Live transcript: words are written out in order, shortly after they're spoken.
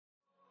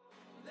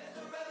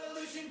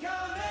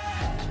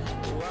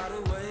Wide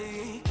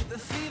awake, the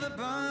fever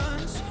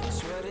burns,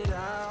 sweat it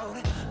out,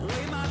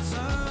 wait my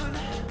turn.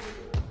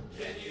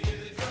 Can you hear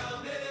the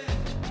drumming?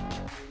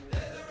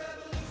 There's a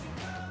revolution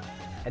coming.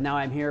 And now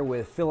I'm here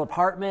with Philip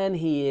Hartman.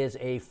 He is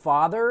a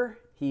father.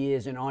 He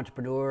is an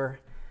entrepreneur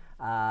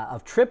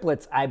of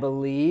triplets, I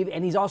believe.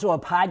 And he's also a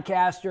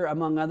podcaster,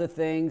 among other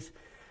things.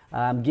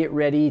 Get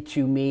ready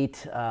to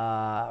meet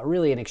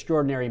really an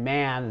extraordinary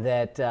man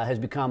that has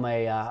become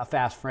a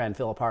fast friend,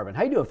 Philip Hartman.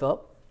 How you doing,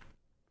 Philip?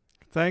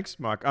 Thanks,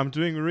 Mark. I'm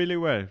doing really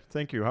well.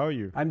 Thank you. How are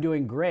you? I'm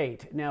doing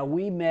great. Now,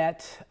 we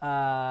met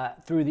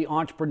through the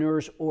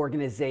Entrepreneurs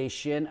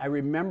Organization. I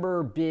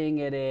remember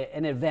being at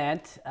an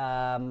event,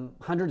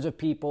 hundreds of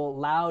people,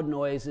 loud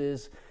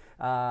noises.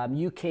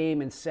 You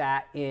came and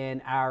sat in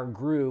our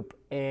group,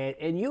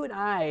 and you and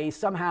I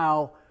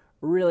somehow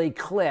really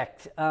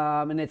clicked,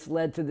 and it's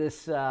led to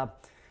this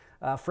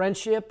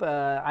friendship.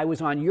 I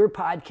was on your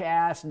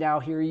podcast. Now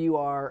here you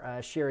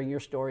are sharing your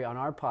story on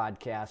our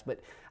podcast. But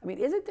I mean,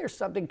 isn't there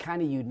something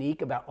kind of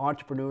unique about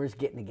entrepreneurs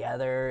getting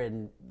together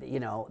and, you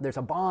know, there's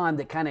a bond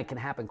that kind of can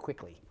happen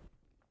quickly?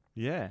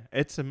 Yeah,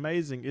 it's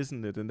amazing,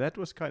 isn't it? And that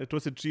was it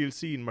was a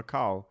GLC in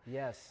Macau.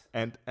 Yes.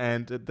 And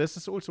this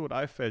is also what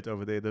I felt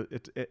over there.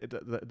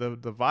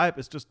 The vibe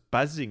is just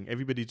buzzing.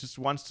 Everybody just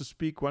wants to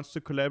speak, wants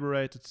to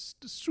collaborate. It's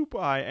super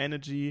high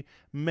energy,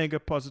 mega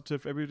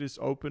positive. Everybody's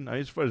open. I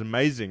just felt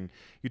amazing.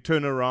 You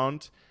turn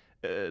around,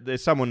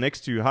 there's someone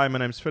next to you. Hi, my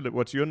name's Philip.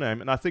 What's your name?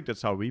 And I think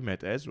that's how we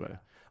met as well.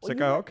 It's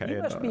well, like, oh, okay.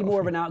 You must be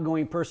more of an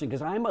outgoing person,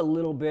 because I'm a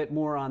little bit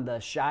more on the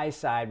shy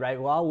side, right?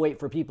 Well, I'll wait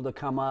for people to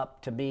come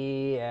up to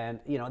me, and,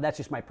 you know, that's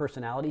just my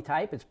personality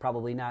type. It's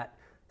probably not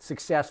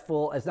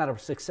successful. It's not a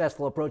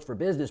successful approach for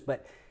business,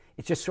 but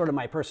it's just sort of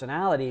my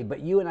personality.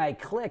 But you and I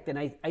clicked, and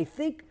I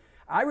think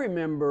I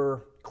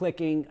remember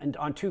clicking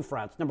on two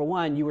fronts. Number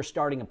one, you were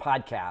starting a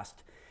podcast.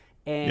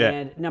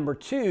 And number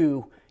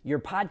two, your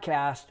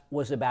podcast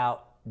was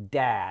about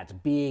dads,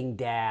 being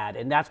dad.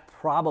 And that's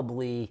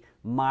probably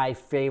my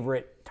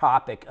favorite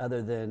topic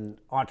other than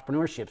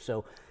entrepreneurship.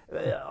 So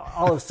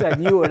all of a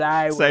sudden you and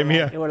I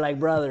were like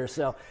brothers.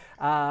 So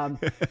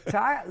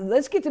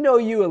let's get to know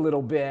you a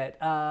little bit.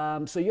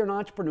 So you're an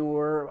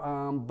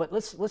entrepreneur, but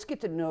let's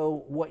get to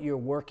know what you're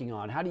working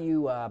on. How do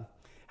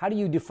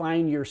you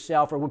define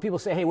yourself? Or when people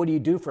say, hey, what do you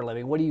do for a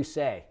living? What do you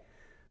say?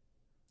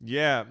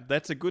 Yeah,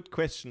 that's a good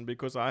question,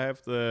 because I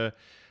have the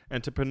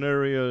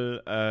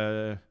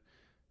entrepreneurial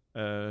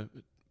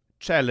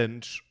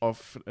challenge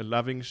of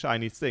loving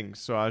shiny things.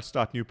 So I'll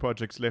start new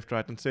projects left,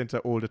 right, and center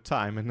all the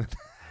time, and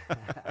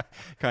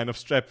kind of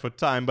strapped for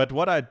time. But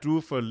what I do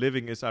for a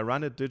living is I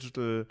run a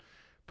digital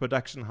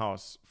production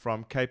house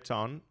from Cape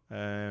Town,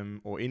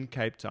 or in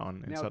Cape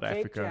Town in South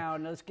Africa. Cape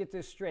Town, let's get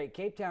this straight.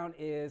 Cape Town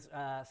is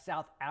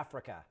South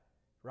Africa,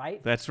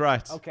 right? That's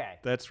right. Okay.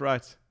 That's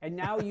right. And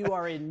now you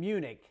are in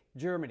Munich,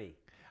 Germany.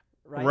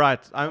 Right.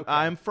 Right.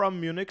 I'm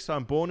from Munich, so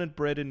I'm born and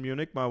bred in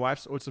Munich. My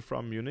wife's also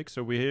from Munich,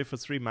 so we're here for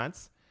 3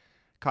 months,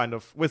 kind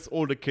of with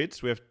all the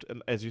kids. We have,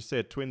 as you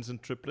said, twins and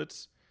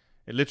triplets.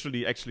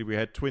 Literally, actually, we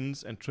had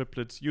twins and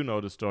triplets. You know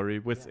the story,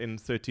 within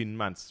 13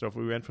 months. So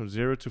we went from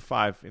 0 to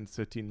 5 in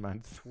 13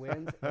 months.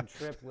 Twins and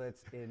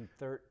triplets in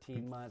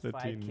 13 months.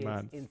 5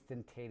 kids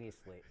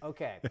instantaneously.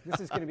 Okay,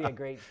 this is going to be a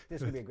great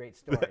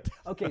story.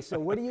 Okay, so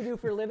what do you do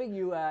for a living?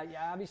 You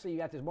obviously you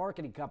got this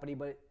marketing company,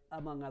 but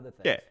among other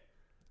things.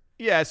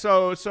 Yeah,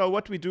 so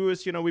what we do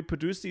is, we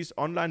produce these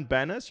online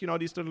banners,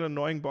 these little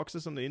annoying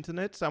boxes on the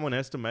internet. Someone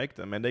has to make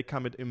them, and they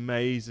come at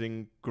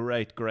amazing,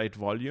 great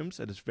volumes,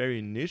 and it's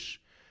very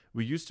niche.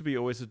 We used to be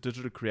always a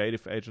digital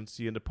creative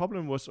agency, and the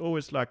problem was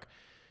always like,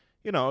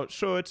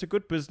 sure, it's a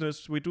good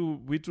business. We do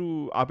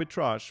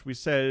arbitrage. We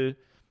sell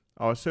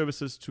our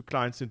services to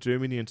clients in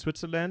Germany and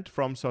Switzerland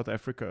from South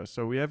Africa.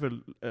 So we have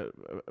a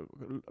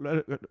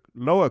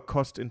lower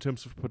cost in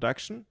terms of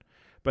production.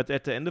 But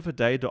at the end of the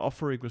day, the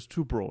offering was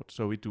too broad.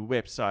 So we do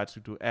websites,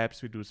 we do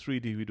apps, we do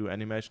 3D, we do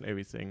animation,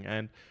 everything.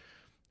 And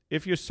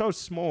if you're so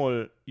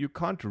small, you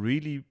can't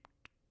really,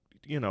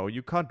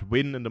 you can't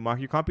win in the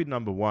market. You can't be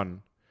number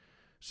one.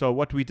 So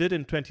what we did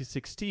in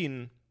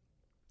 2016,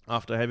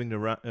 after having to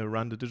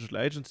run the digital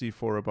agency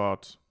for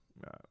about,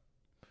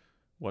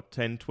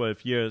 10,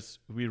 12 years,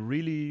 we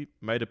really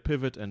made a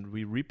pivot, and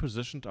we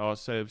repositioned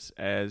ourselves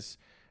as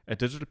a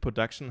digital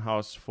production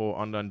house for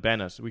online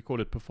banners. We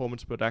call it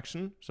performance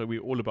production. So we're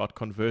all about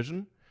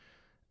conversion.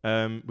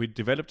 We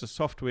developed a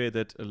software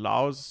that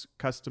allows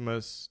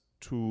customers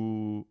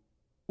to,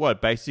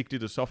 basically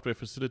the software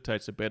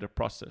facilitates a better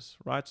process,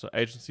 right? So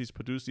agencies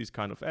produce these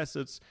kind of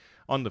assets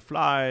on the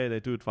fly. They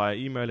do it via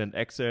email and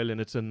Excel, and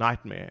it's a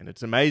nightmare. And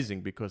it's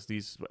amazing because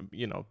these,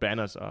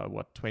 banners are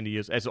 20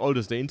 years as old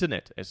as the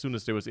internet. As soon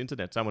as there was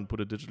internet, someone put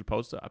a digital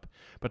poster up.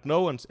 But no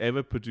one's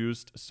ever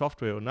produced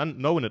software, or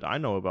no one that I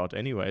know about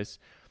anyways,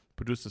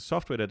 produced a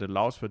software that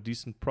allows for a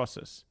decent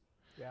process.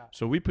 Yeah.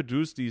 So we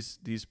produce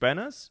these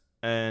banners,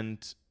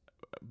 and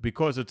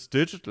because it's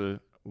digital,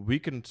 we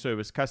can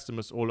service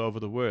customers all over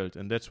the world,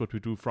 and that's what we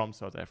do from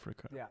South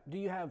Africa. Yeah. Do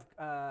you have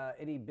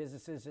any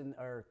businesses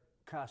or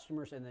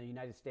customers in the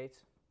United States?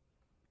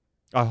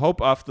 I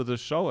hope after the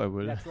show I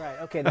will. That's right.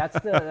 Okay,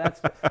 that's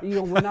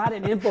we're not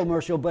an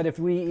infomercial, but if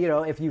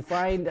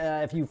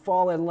you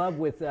fall in love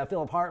with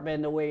Philip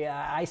Hartman the way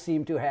I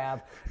seem to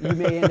have, you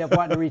may end up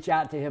wanting to reach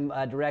out to him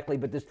directly.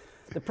 But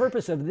the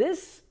purpose of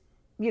this,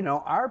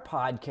 our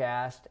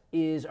podcast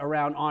is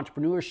around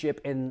entrepreneurship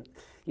and,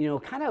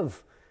 kind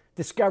of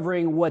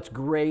discovering what's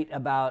great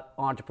about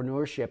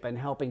entrepreneurship and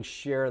helping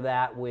share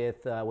that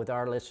with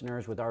our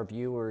listeners, with our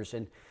viewers.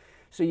 And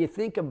so you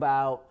think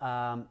about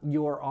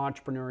your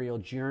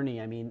entrepreneurial journey.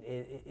 I mean,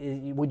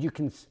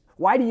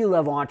 why do you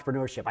love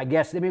entrepreneurship? I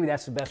guess maybe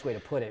that's the best way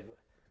to put it.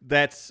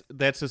 That's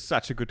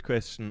such a good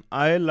question.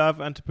 I love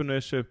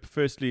entrepreneurship.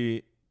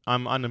 Firstly,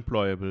 I'm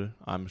unemployable,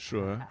 I'm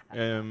sure.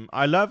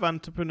 I love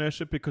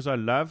entrepreneurship because I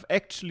love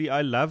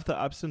the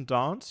ups and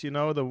downs.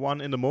 The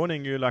one in the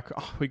morning, you're like,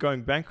 oh, we're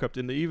going bankrupt.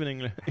 In the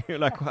evening, you're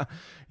like, well,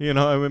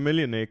 I'm a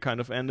millionaire kind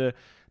of. And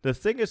the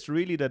thing is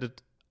really that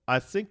I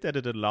think that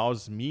it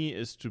allows me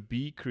is to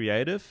be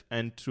creative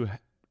and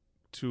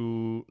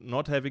to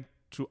not having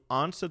to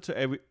answer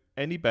to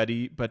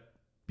anybody, but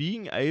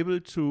being able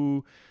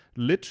to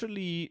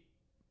literally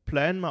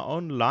plan my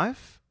own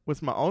life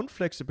with my own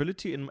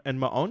flexibility and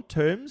my own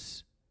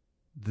terms.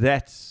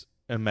 That's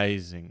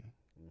amazing.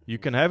 You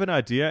can have an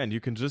idea and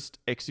you can just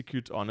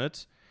execute on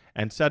it,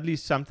 and suddenly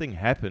something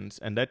happens,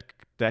 and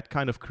that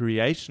kind of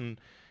creation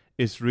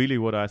is really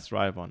what I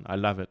thrive on. I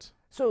love it.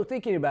 So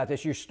thinking about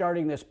this, you're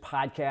starting this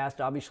podcast.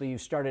 Obviously, you've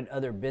started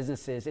other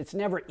businesses. It's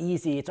never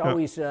easy. It's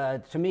always,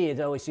 to me, it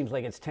always seems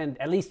like it's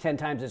at least 10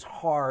 times as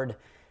hard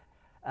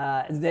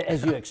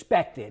as you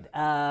expected.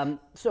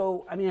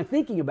 So, I mean, I'm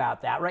thinking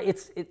about that, right?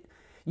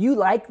 You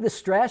like the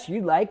stress.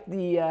 You like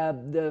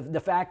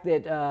the fact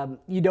that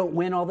you don't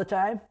win all the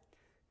time.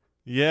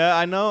 Yeah,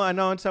 I know.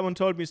 And someone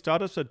told me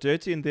startups are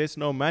dirty and there's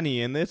no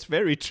money, and that's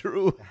very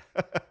true.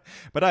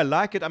 But I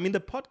like it. I mean, the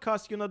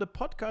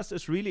podcast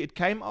is really, it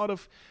came out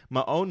of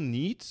my own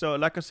need. So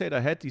like I said,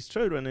 I had these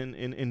children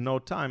in no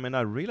time, and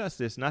I realized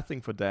there's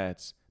nothing for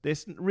dads.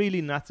 There's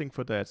really nothing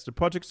for dads. The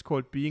project's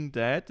called Being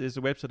Dad. There's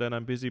a website that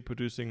I'm busy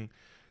producing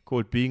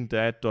called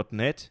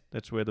beingdad.net.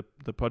 That's where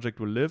the project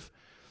will live.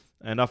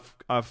 And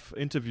I've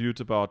interviewed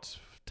about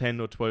 10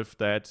 or 12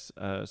 dads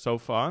so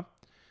far.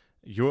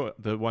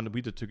 The one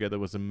we did together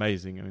was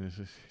amazing. I mean,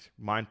 it's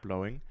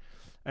mind-blowing.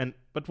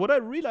 But what I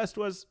realized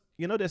was,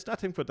 there's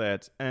nothing for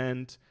dads.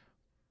 And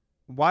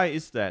why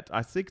is that?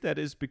 I think that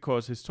is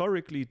because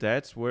historically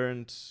dads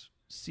weren't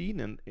seen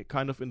and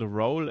kind of in the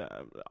role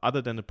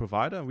other than a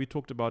provider. We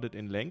talked about it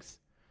in length.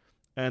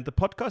 And the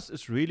podcast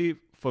is really,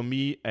 for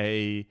me,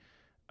 a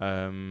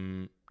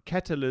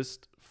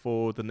catalyst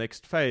for the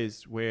next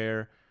phase,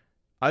 where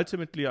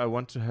ultimately I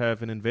want to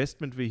have an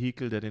investment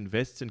vehicle that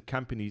invests in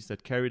companies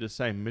that carry the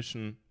same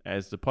mission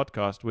as the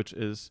podcast, which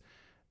is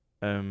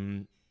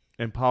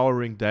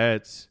empowering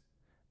dads.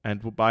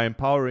 And by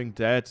empowering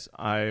dads,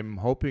 I'm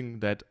hoping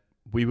that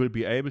we will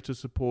be able to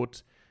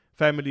support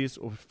families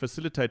or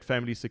facilitate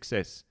family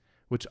success,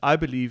 which I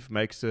believe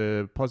makes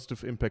a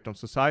positive impact on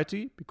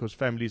society, because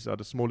families are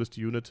the smallest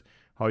unit,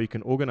 how you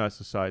can organize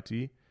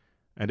society.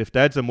 And if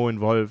dads are more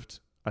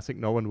involved, I think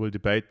no one will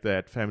debate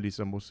that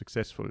families are more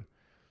successful.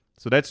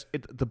 So that's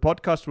it. The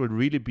podcast will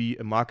really be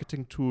a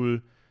marketing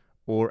tool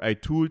or a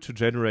tool to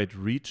generate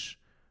reach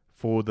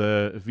for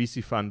the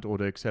VC fund or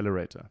the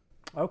accelerator.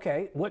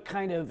 Okay.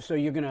 So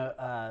you're going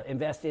to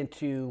invest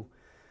into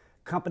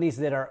companies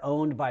that are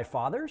owned by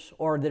fathers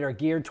or that are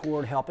geared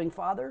toward helping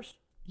fathers?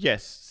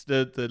 Yes,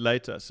 the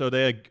latter. So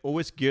they are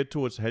always geared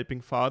towards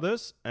helping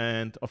fathers.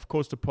 And of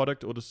course, the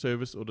product or the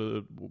service or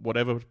the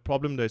whatever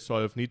problem they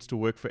solve needs to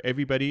work for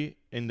everybody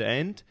in the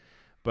end.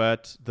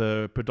 But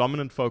the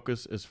predominant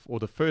focus is for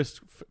the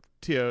first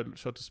tier,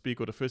 so to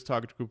speak, or the first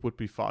target group would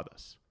be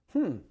fathers.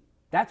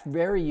 That's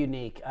very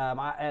unique.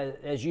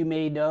 As you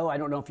may know, I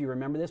don't know if you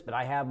remember this, but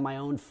I have my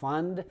own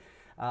fund.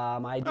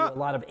 I do a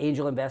lot of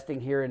angel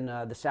investing here in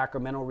the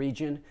Sacramento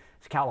region.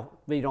 It's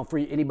for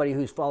anybody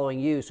who's following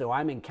you. So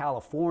I'm in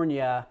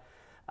California,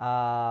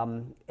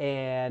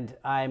 and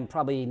I'm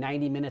probably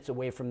 90 minutes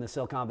away from the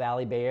Silicon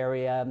Valley Bay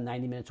Area,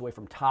 90 minutes away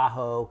from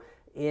Tahoe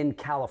in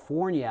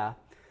California.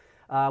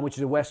 Which is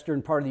the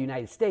western part of the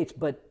United States,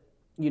 but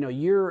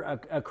you're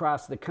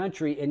across the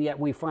country, and yet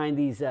we find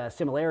these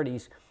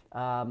similarities.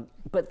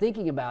 But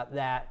thinking about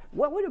that,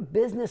 what would a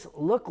business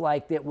look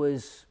like that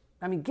was?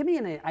 I mean, give me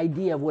an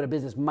idea of what a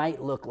business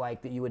might look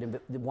like that you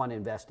would want to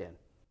invest in.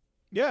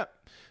 Yeah.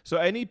 So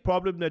any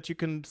problem that you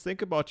can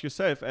think about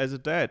yourself as a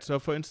dad. So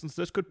for instance,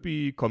 this could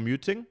be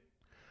commuting,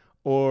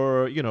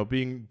 or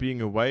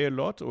being away a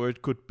lot, or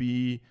it could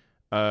be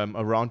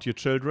around your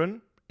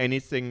children.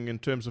 Anything in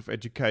terms of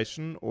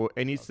education, or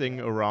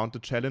anything around the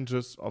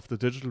challenges of the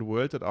digital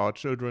world that our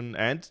children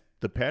and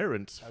the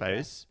parents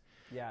face.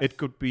 Yes. It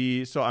could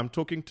be, so I'm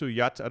talking to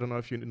Yat, I don't know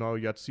if you know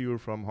Yat Siu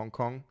from Hong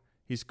Kong.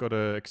 He's got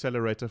an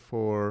accelerator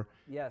for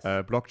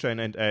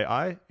blockchain and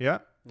AI. Yeah.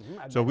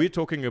 Mm-hmm, so we're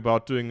talking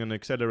about doing an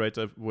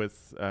accelerator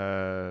with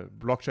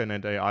blockchain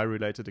and AI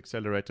related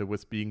accelerator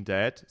with Being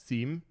Dad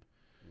theme.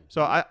 Mm-hmm.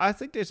 So I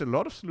think there's a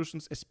lot of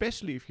solutions,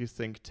 especially if you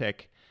think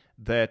tech,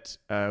 that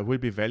will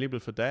be valuable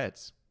for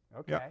dads.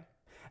 Okay.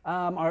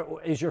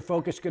 Is your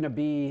focus going to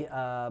be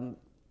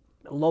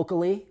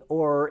locally,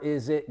 or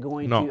is it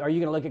going No. to? Are you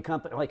going to look at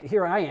company like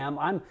here? I am.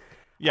 I'm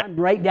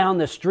right down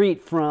the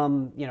street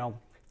from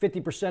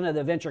 50% of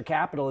the venture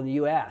capital in the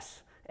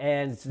U.S.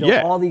 and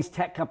so all these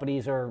tech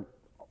companies are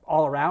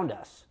all around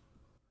us.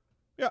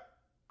 Yeah.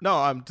 No,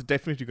 I'm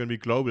definitely going to be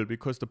global,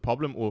 because the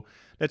problem, or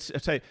let's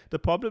say the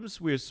problems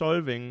we're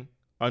solving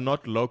are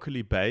not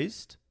locally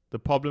based. The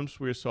problems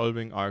we're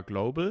solving are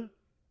global,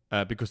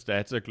 because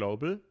dads are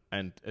global,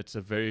 and it's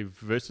a very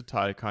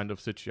versatile kind of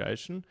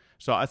situation.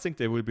 So I think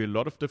there will be a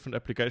lot of different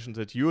applications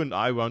that you and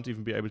I won't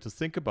even be able to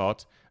think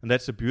about. And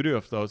that's the beauty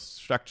of those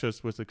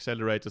structures with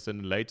accelerators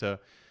and later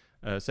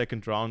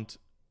second round.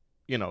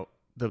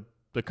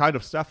 The kind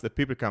of stuff that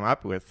people come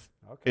up with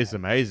is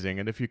amazing.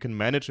 And if you can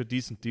manage a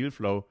decent deal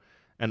flow,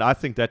 and I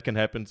think that can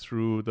happen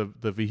through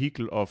the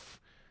vehicle of,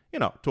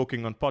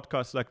 talking on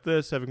podcasts like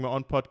this, having my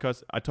own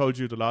podcast. I told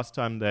you the last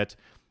time that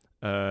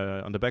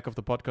on the back of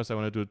the podcast, I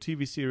want to do a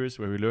TV series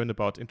where we learn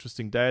about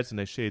interesting dads and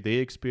they share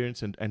their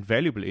experience and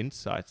valuable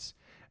insights.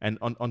 And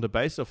on the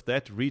base of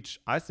that reach,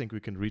 I think we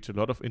can reach a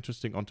lot of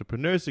interesting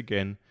entrepreneurs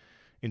again,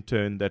 in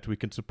turn, that we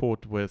can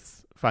support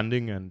with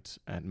funding and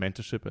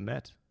mentorship and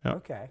that. Yeah.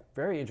 Okay,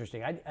 very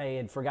interesting. I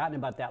had forgotten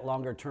about that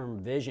longer term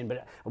vision,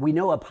 but we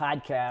know a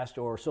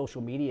podcast or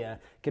social media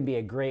can be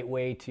a great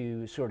way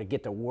to sort of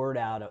get the word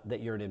out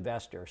that you're an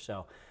investor.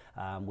 So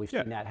we've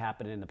seen that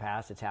happen in the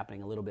past. It's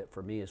happening a little bit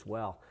for me as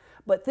well.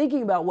 But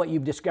thinking about what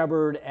you've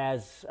discovered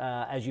as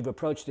you've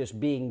approached this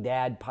Being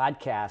Dad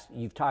podcast,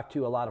 you've talked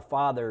to a lot of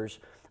fathers.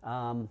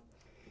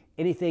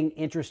 Anything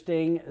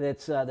interesting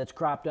that's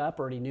cropped up,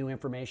 or any new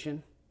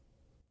information?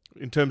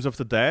 In terms of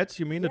the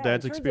dads, you mean, the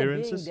dads'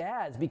 experiences? Being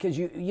dads, because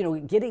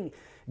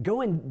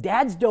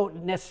dads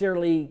don't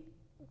necessarily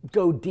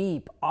go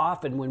deep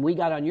often. When we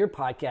got on your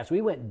podcast,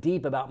 we went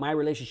deep about my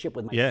relationship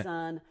with my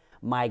son,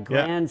 my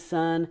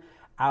grandson,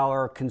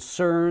 our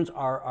concerns,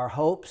 our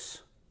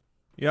hopes.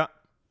 Yeah,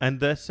 and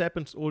this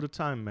happens all the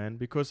time, man,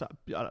 because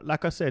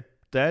like I said,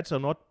 dads are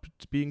not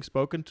being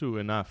spoken to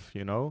enough,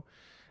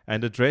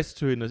 and addressed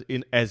to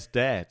in as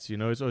dads,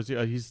 So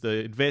he's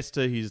the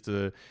investor, he's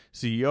the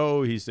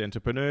CEO, he's the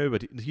entrepreneur,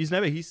 but he's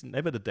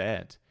never the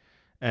dad.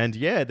 And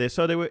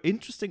they were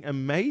interesting,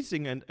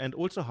 amazing, and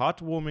also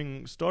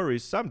heartwarming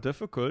stories. Some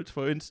difficult.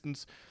 For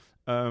instance,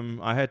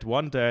 I had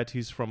one dad.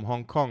 He's from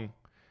Hong Kong.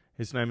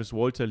 His name is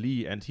Walter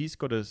Lee, and he's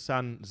got a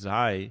son,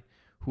 Zai,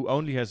 who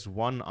only has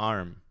one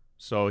arm.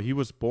 So he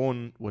was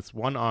born with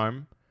one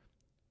arm,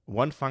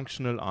 one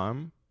functional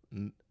arm.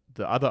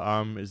 The other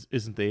arm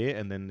isn't there,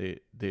 and then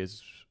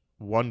there's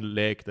one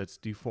leg that's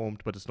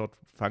deformed, but it's not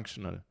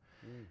functional.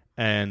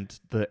 And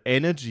the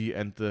energy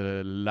and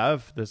the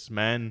love this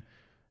man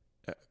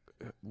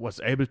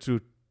was able to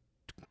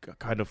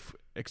kind of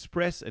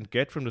express and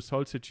get from this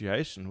whole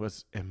situation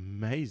was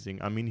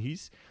amazing. I mean,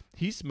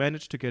 he's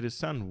managed to get his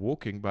son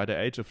walking by the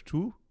age of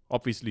 2,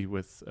 obviously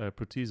with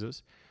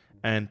prosthesis,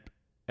 and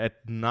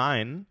at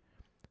 9,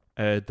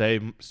 they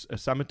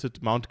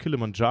summited Mount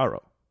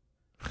Kilimanjaro.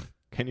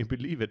 Can you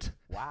believe it?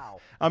 Wow.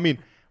 I mean,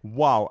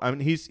 wow. I mean,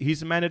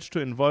 he's managed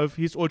to involve,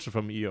 he's also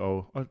from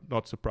EO,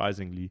 not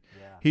surprisingly.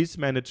 Yeah. He's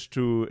managed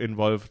to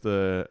involve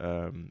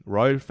the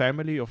royal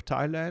family of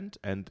Thailand,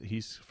 and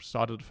he's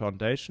started a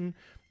foundation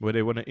where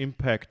they want to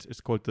impact, it's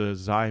called the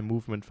ZY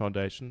Movement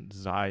Foundation,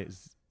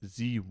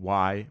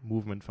 ZY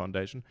Movement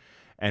Foundation,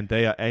 and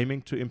they are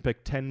aiming to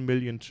impact 10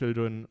 million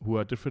children who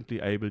are differently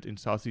abled in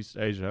Southeast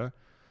Asia,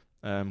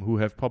 who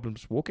have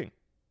problems walking,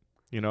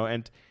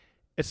 and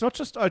it's not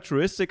just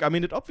altruistic. I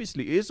mean, it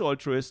obviously is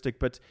altruistic,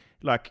 but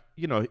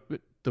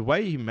the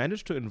way he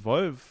managed to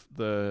involve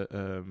the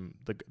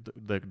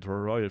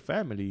royal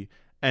family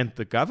and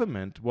the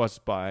government was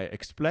by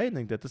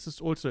explaining that this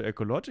is also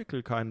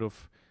economical kind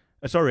of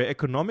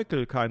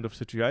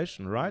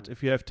situation, right?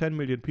 If you have 10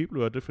 million people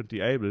who are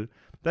differently able,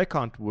 they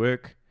can't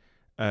work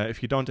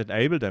if you don't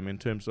enable them in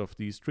terms of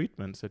these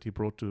treatments that he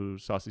brought to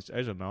Southeast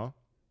Asia now.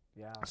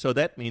 Yeah. So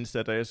that means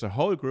that there's a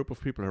whole group of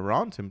people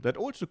around him that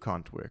also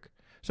can't work.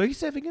 So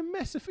he's having a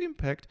massive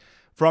impact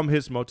from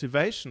his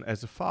motivation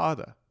as a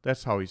father.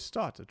 That's how he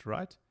started,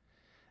 right?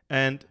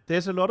 And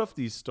there's a lot of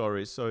these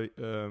stories. So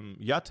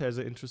Yat has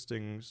an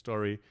interesting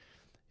story.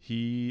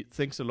 He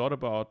thinks a lot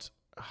about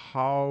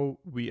how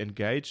we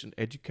engage and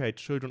educate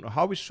children, or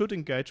how we should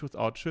engage with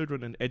our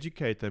children and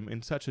educate them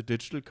in such a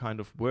digital kind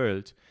of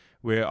world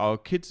where our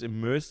kids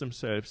immerse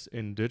themselves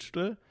in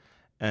digital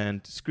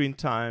and screen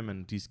time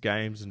and these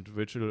games and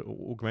virtual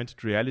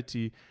augmented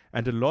reality.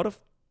 And a lot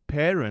of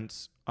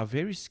parents are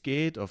very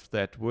scared of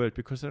that world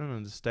because they don't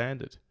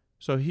understand it.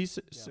 So he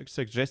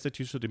suggests that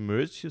you should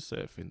immerse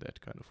yourself in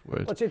that kind of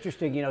world. Well, it's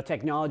interesting,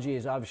 technology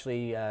is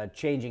obviously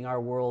changing our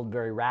world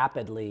very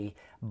rapidly,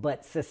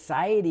 but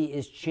society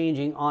is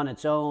changing on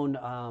its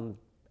own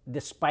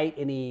despite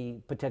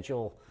any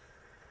potential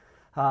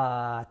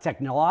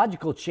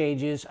technological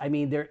changes. I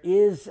mean, there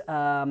is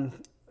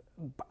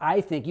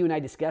I think you and I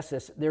discussed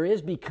this. There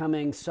is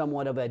becoming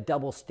somewhat of a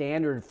double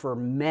standard for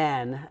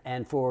men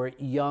and for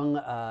young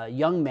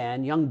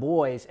men, young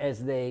boys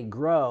as they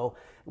grow,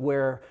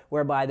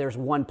 whereby there's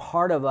one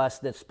part of us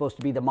that's supposed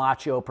to be the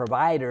macho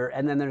provider,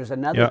 and then there's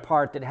another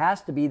part that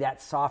has to be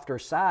that softer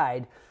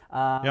side,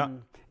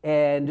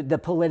 and the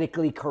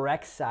politically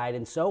correct side,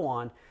 and so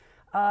on.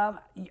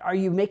 Are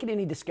you making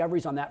any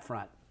discoveries on that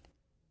front?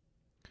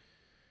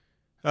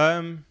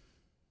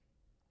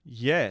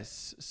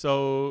 Yes.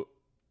 So,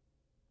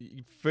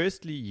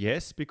 firstly,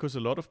 yes, because a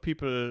lot of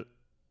people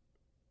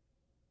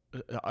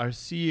are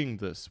seeing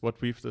this, what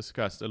we've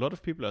discussed. A lot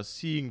of people are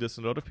seeing this,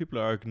 and a lot of people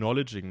are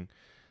acknowledging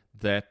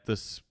that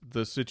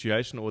the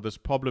situation or this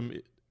problem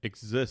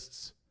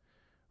exists,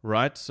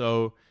 right?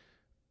 So,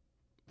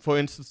 for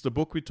instance, the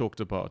book we talked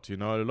about, a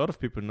lot of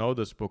people know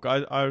this book.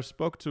 I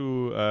spoke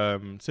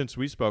to, since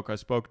we spoke, I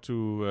spoke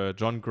to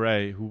John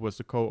Gray, who was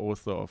the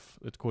co-author of,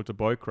 it's called The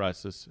Boy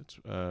Crisis. It's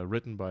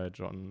written by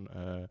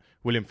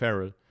William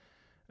Farrell.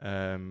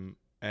 And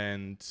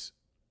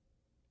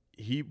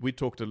we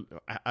talked,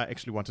 I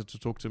actually wanted to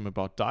talk to him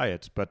about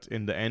diet, but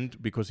in the end,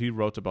 because he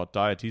wrote about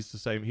diet, he's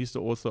the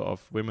author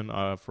of Women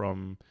Are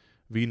From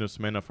Venus,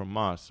 Men Are From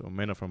Mars, or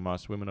Men Are From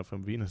Mars, Women Are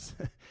From Venus.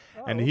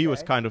 And he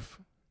was kind of,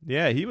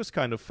 he was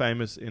kind of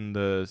famous in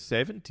the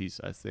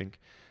 70s, I think.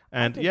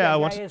 And I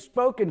has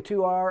spoken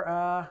to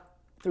our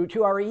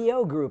to our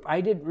EO group.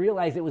 I didn't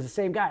realize it was the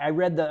same guy. I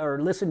read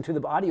listened to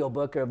the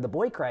audiobook of The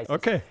Boy Crisis.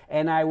 Okay.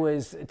 And I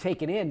was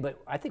taken in,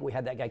 but I think we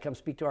had that guy come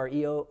speak to our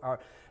EO.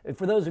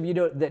 For those of you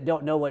that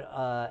don't know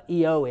what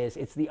EO is,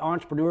 it's the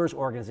Entrepreneurs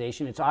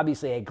Organization. It's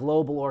obviously a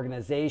global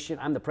organization.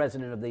 I'm the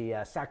president of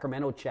the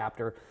Sacramento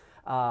chapter.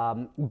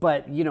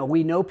 But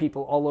we know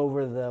people all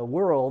over the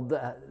world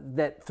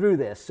that through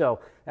this. So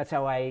that's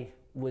how I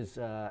was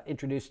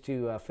introduced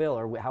to Phil,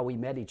 or how we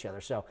met each other.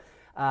 So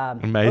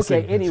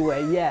amazing. Okay.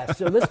 Anyway,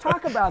 So let's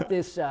talk about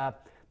this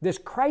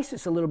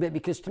crisis a little bit,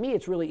 because to me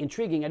it's really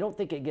intriguing. I don't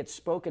think it gets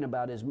spoken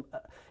about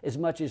as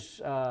much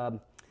as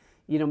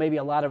maybe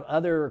a lot of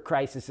other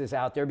crises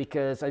out there,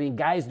 because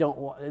guys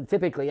don't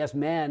typically, as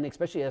men,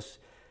 especially us,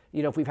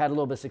 if we've had a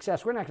little bit of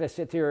success, we're not going to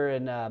sit here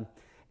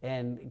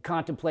and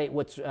contemplate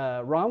what's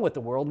wrong with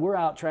the world. We're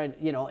out trying,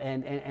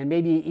 and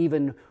maybe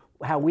even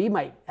how we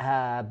might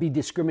be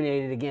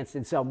discriminated against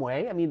in some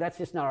way. That's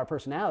just not our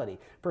personality.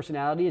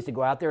 Personality is to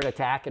go out there and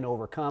attack and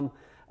overcome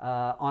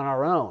on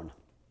our own.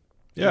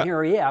 Yeah. And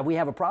here, we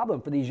have a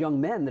problem for these young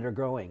men that are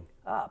growing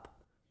up.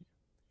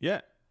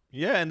 Yeah.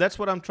 Yeah, and that's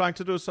what I'm trying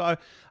to do. So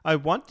I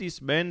want these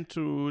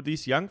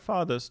young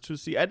fathers to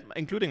see,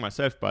 including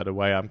myself, by the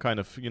way. I'm kind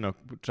of,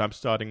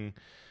 jump-starting,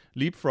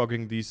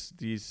 leapfrogging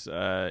these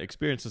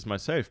experiences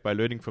myself by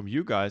learning from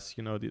you guys,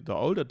 the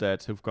older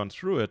dads who've gone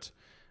through it.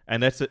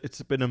 And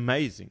it's been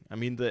amazing.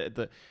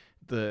 The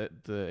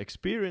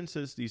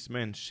experiences these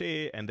men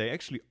share, and they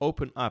actually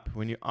open up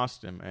when you ask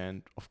them.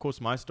 And of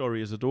course, my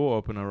story is a door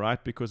opener,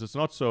 right? Because it's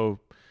not so,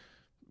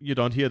 you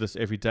don't hear this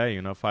every day,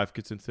 5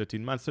 kids in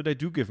 13 months. So they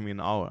do give me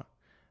an hour.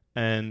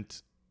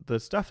 And the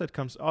stuff that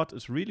comes out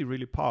is really,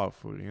 really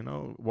powerful.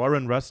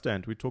 Warren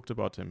Rustand, we talked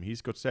about him.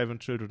 He's got 7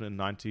 children and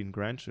 19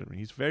 grandchildren.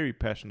 He's very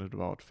passionate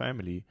about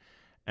family.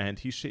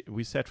 And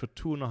we sat for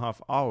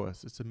 2.5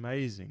 hours. It's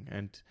amazing.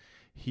 And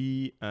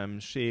he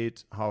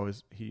shared how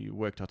he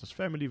worked out his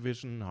family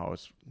vision,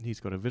 he's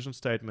got a vision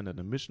statement and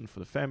a mission for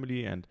the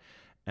family, and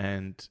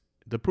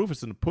the proof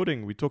is in the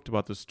pudding. We talked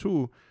about this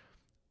too.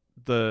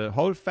 His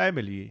whole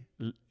family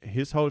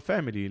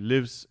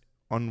lives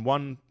on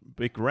one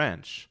big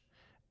ranch,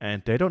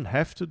 and they don't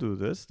have to do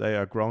this. They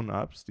are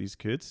grown-ups, these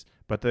kids,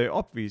 but they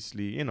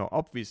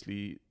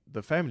obviously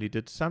the family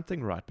did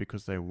something right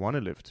because they want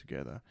to live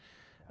together.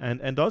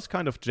 And those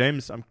kind of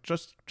gems, I'm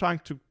just trying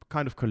to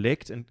kind of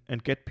collect and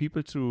get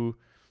people to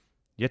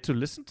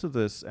listen to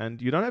this.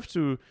 And you don't have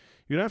to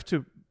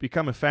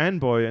become a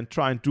fanboy and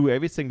try and do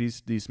everything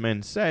these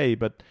men say,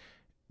 but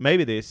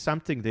maybe there's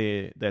something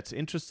there that's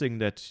interesting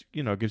that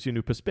gives you a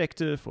new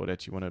perspective, or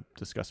that you want to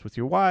discuss with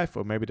your wife,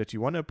 or maybe that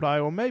you want to apply,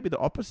 or maybe the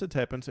opposite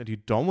happens and you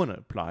don't want to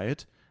apply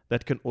it.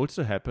 That can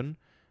also happen,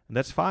 and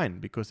that's fine,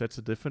 because that's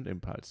a different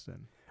impulse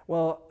then.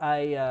 Well,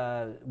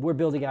 we're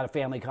building out a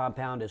family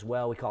compound as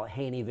well. We call it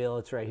Haneyville.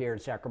 It's right here in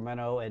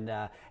Sacramento,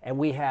 and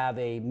we have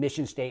a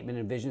mission statement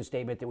and vision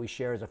statement that we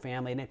share as a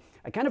family. And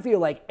I kind of feel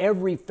like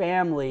every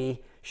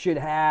family should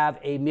have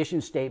a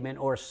mission statement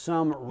or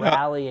some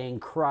rallying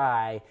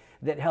cry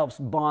that helps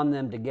bond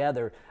them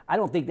together. I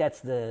don't think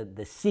that's the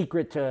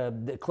secret to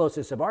the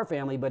closest of our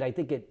family, but I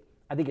think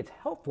it's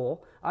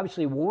helpful.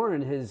 Obviously,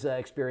 Warren has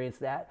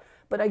experienced that,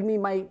 but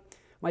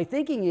my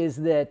thinking is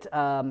that.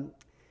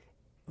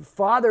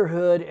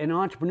 Fatherhood and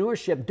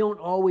entrepreneurship don't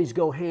always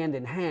go hand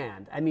in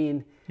hand.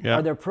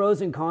 Are there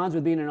pros and cons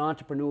with being an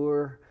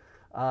entrepreneur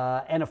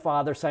and a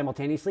father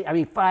simultaneously?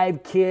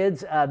 5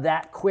 kids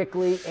that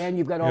quickly, and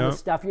you've got all the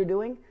stuff you're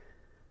doing?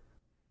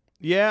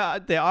 Yeah,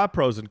 there are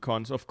pros and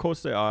cons. Of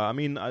course there are.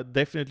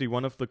 Definitely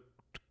one of the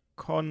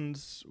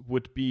cons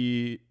would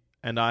be,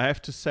 and I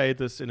have to say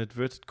this in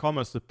inverted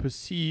commas, the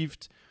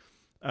perceived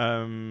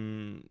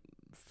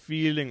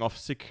feeling of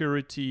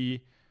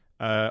security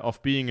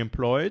of being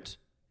employed,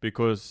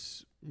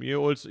 because you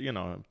also,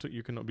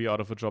 you cannot be out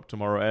of a job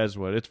tomorrow as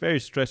well. It's very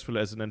stressful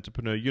as an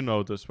entrepreneur. You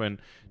know this, when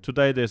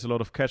today there's a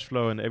lot of cash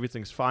flow and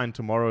everything's fine,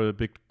 tomorrow a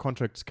big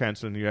contract's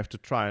cancelled and you have to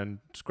try and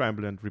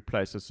scramble and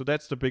replace it. So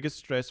that's the biggest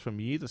stress for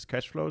me, this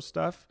cash flow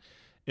stuff,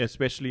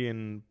 especially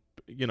in,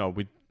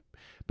 we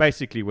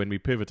basically, when we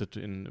pivoted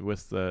in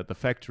with the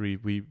factory,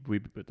 we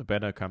the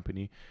Banner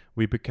company,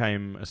 we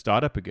became a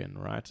startup again,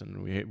 right?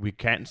 And we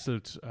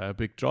cancelled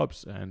big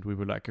jobs, and we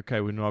were like,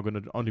 okay, we're now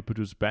going to only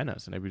produce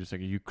banners, and everybody's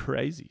like, are you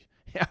crazy?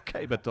 Yeah,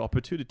 okay, but the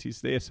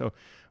opportunity's there, so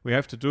we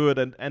have to do it,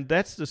 and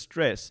that's the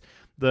stress.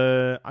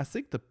 I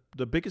think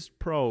the biggest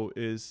pro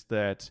is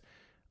that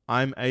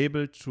I'm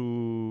able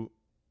to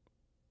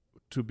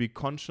be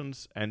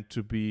conscious and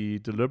to be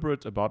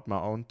deliberate about my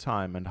own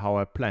time and how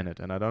I plan it.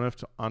 And I don't have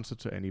to answer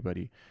to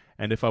anybody.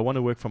 And if I want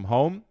to work from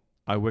home,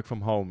 I work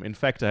from home. In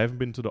fact, I haven't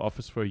been to the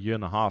office for a year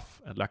and a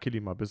half. And luckily,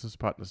 my business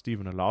partner,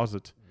 Steven, allows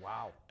it.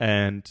 Wow.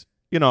 And,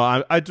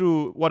 I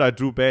do what I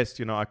do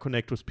best. I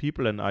connect with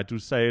people, and I do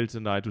sales,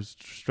 and I do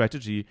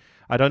strategy.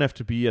 I don't have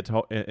to be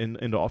in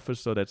the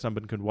office so that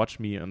someone can watch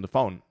me on the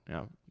phone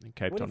in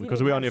Cape Town,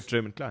 because we only have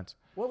German clients.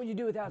 What would you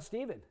do without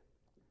Steven?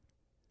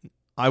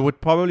 I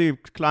would probably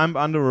climb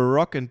under a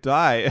rock and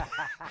die.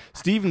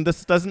 Steven,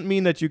 this doesn't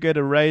mean that you get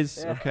a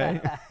raise,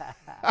 okay?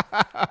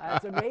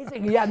 That's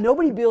amazing. Yeah,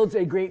 nobody builds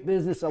a great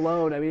business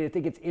alone. I mean, I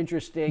think it's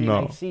interesting. No.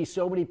 And I see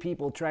so many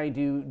people trying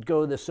to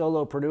go the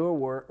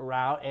solopreneur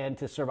route, and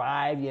to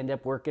survive, you end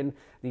up working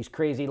these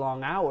crazy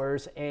long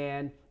hours,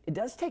 and it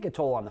does take a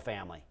toll on the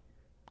family.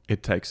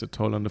 It takes a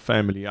toll on the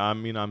family. I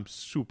mean, I'm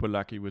super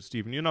lucky with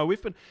Steven.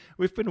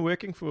 We've been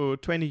working for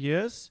 20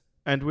 years.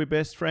 And we're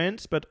best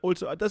friends, but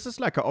also this is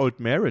like an old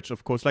marriage,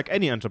 of course, like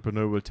any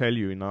entrepreneur will tell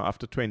you,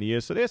 after 20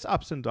 years. So there's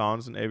ups and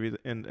downs and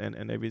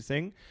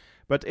everything.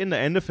 But in the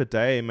end of the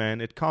day,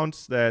 man, it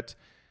counts that,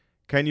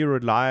 can you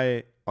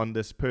rely on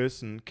this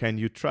person? Can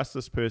you trust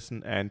this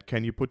person? And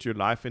can you put your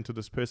life into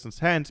this person's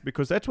hands?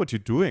 Because that's what you're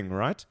doing,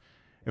 right?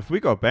 If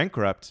we go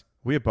bankrupt,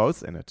 we're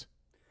both in it.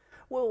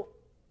 Well,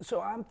 so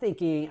I'm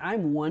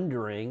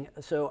wondering,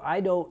 so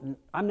I'm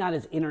not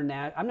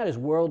as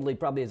worldly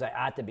probably as I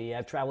ought to be.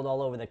 I've traveled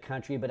all over the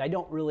country, but I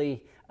don't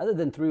really, other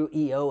than through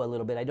EO a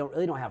little bit, I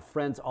don't have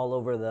friends all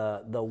over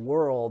the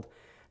world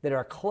that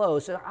are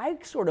close. And I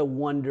sort of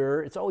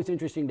wonder, it's always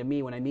interesting to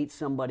me when I meet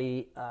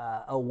somebody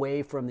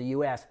away from the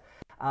U.S.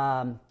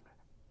 I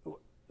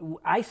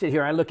sit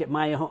here, I look at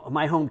my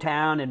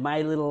hometown and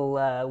my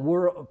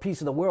little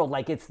piece of the world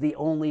like it's the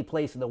only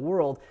place in the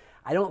world.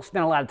 I don't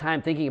spend a lot of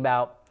time thinking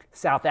about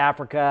South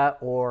Africa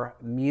or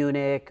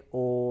Munich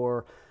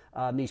or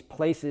these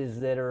places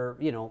that are,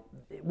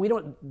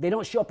 they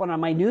don't show up on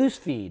my news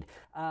feed.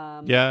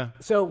 Yeah.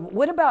 So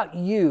what about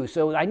you?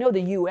 So I know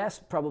the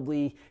U.S.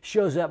 probably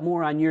shows up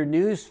more on your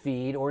news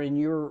feed or in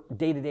your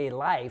day-to-day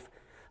life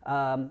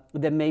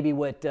than maybe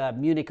what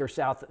Munich or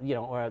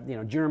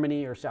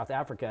Germany or South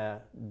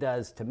Africa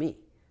does to me.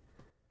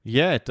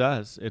 Yeah, it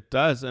does. It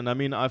does. And I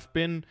mean, I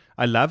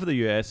love the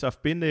US.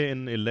 I've been there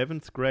in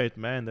 11th grade.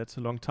 Man, that's a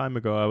long time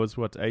ago. I was,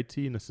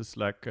 18? This is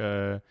like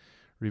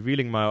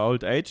revealing my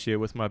old age here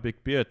with my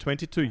big beard.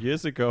 22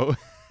 years ago,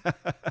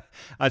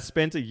 I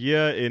spent a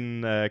year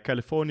in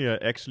California.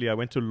 Actually, I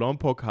went to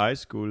Lompoc High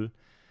School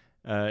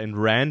in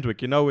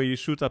Randwick. Where you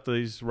shoot up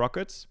these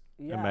rockets?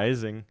 Yeah.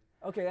 Amazing.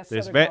 Okay, that's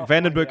There's Southern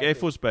Vandenberg California. Air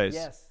Force Base.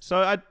 Yes.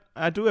 So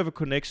I do have a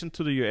connection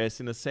to the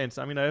US in a sense.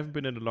 I mean, I haven't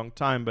been in a long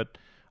time, but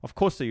of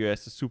course the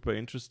US is super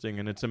interesting,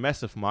 and it's a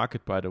massive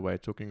market, by the way,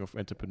 talking of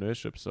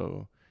entrepreneurship.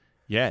 So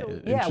yeah,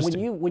 when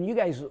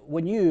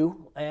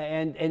you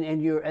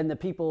and the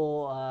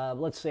people,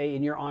 let's say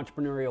in your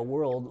entrepreneurial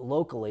world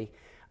locally,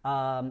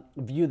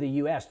 view the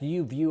U.S. Do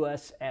you view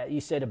us? You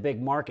said a big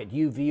market. Do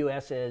you view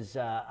us as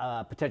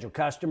potential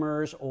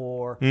customers,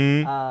 or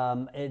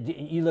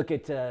you look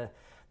at?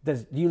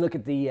 Do you look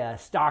at the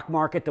stock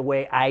market the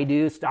way I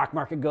do? Stock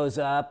market goes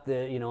up.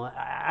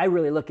 I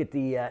really look at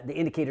the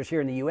indicators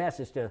here in the U.S.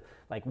 as to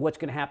like what's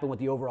going to happen with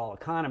the overall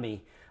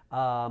economy.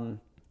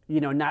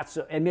 Not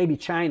so, and maybe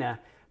China,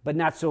 but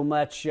not so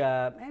much.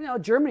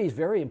 Germany is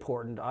very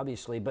important,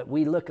 obviously, but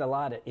we look a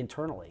lot at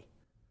internally.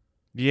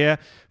 Yeah,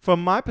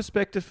 from my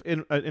perspective,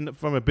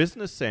 from a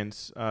business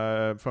sense,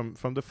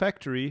 from the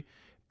factory,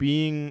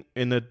 being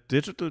in a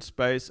digital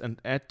space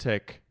and ad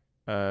tech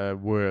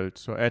world,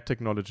 so ad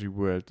technology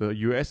world, the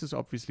US is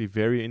obviously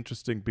very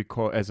interesting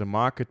as a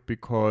market,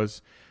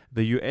 because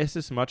the US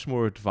is much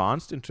more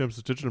advanced in terms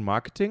of digital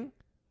marketing.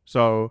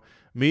 So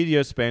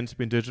media spend's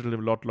been digital a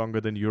lot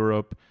longer than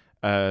Europe.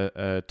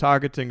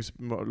 Targeting's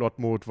a lot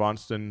more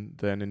advanced than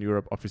in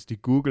Europe. Obviously,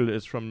 Google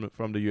is from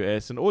the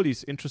US, and all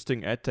these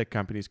interesting ad tech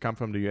companies come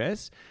from the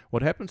US.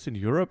 What happens in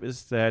Europe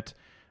is that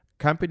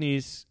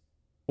companies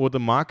or the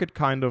market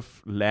kind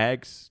of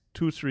lags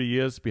 2-3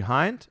 years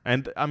behind.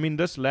 And I mean,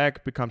 this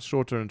lag becomes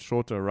shorter and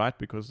shorter, right?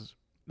 Because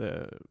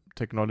the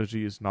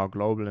technology is now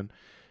global.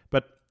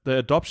 But the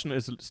adoption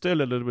is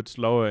still a little bit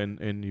slower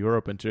in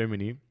Europe and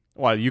Germany.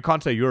 well, you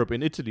can't say Europe.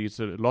 In Italy, it's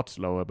a lot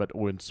slower,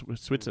 or in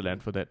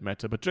Switzerland for that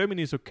matter. But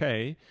Germany is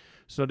okay.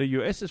 So the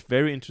US is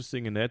very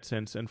interesting in that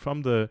sense. And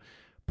from the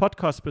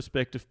podcast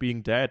perspective,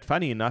 being dad,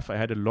 funny enough, I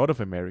had a lot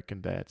of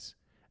American dads.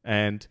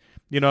 And,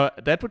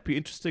 that would be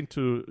interesting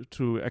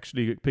to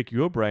actually pick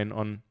your brain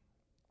on.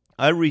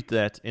 I read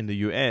that in the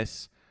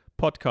US,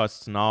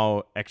 podcasts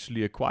now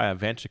actually acquire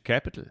venture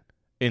capital.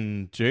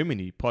 In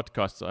Germany,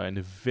 podcasts are in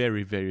the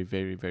very, very,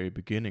 very, very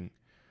beginning.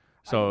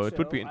 So it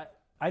would be...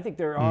 I think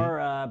there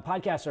are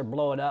podcasts are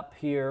blowing up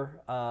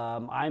here.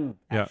 I'm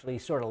actually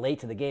sort of late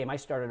to the game. I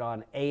started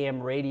on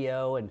AM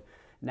radio and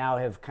now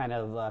have kind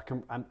of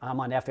I'm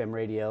on FM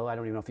radio. I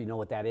don't even know if you know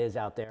what that is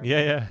out there.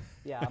 Yeah.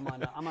 I'm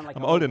on like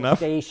I'm old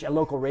enough. A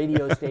local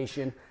radio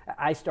station.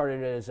 I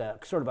started as a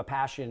sort of a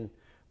passion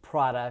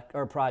product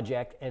or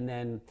project, and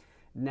then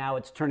now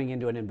it's turning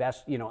into an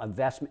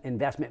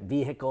investment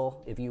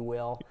vehicle, if you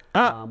will.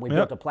 We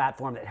built a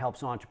platform that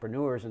helps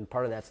entrepreneurs, and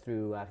part of that's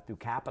through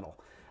capital.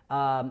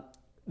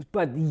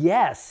 But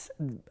yes,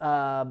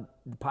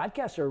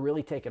 podcasts are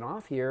really taking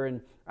off here,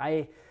 and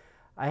I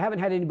haven't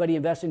had anybody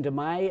invest into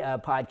my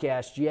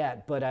podcast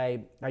yet, but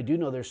I do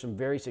know there's some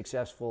very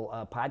successful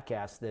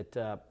podcasts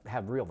that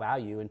have real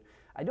value, and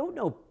I don't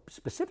know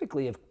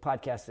specifically of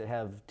podcasts that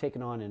have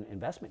taken on an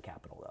investment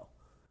capital, though.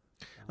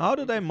 How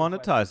do they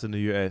monetize in the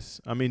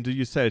US? I mean, do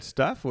you sell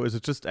stuff, or is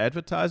it just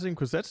advertising?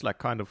 Because that's like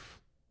kind of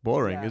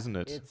boring, isn't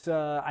it? It's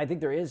I think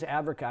there is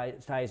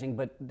advertising,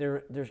 but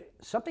there's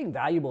something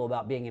valuable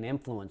about being an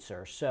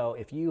influencer. So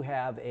if you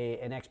have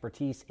an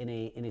expertise in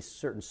a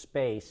certain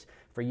space,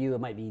 for you it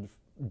might be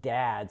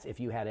dads. If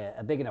you had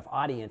a big enough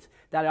audience,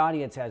 that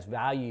audience has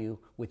value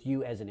with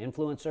you as an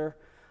influencer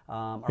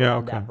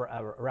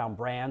around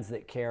brands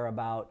that care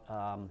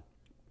about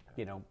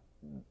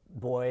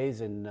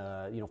boys and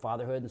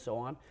fatherhood and so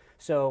on.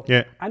 So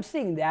I'm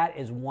seeing that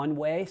as one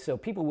way. So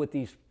people with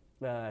these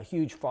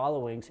huge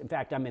followings. In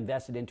fact, I'm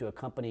invested into a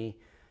company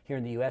here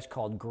in the U.S.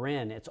 called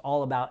Grin. It's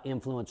all about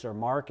influencer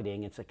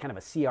marketing. It's a kind of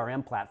a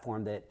CRM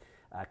platform that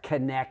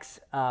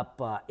connects up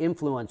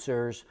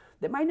influencers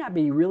that might not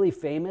be really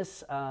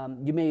famous.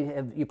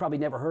 You probably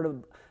never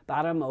heard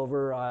about them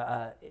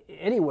over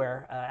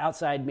anywhere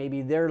outside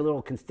maybe their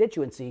little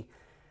constituency.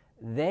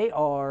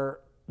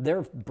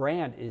 Their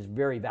brand is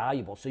very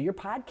valuable. So your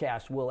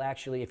podcast will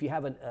actually, if you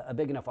have a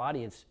big enough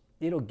audience,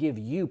 it'll give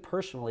you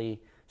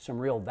personally some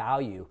real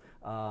value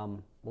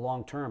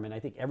long term. And I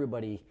think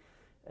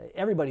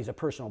everybody's a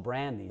personal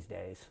brand these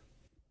days.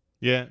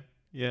 Yeah,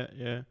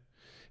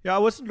 I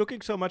wasn't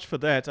looking so much for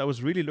that. I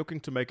was really looking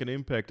to make an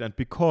impact, and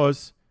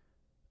because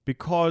the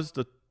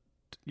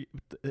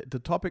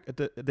topic,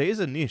 there is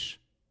a niche.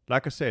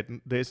 Like I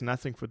said, there is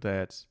nothing for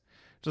dads.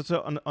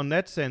 So on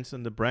that sense,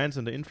 in the brands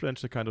and the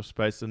influencer kind of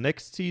space, the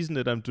next season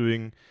that I'm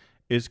doing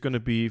is going to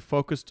be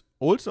focused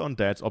also on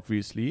dads,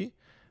 obviously,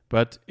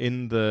 but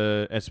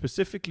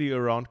specifically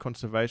around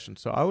conservation.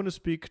 So I want to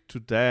speak to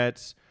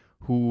dads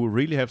who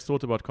really have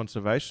thought about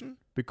conservation,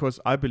 because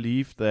I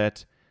believe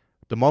that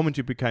the moment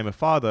you became a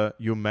father,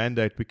 your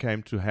mandate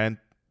became to hand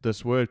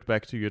this world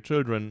back to your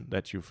children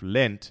that you've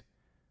lent,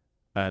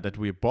 that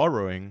we're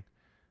borrowing,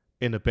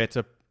 in a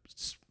better,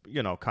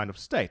 kind of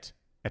state,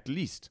 at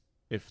least,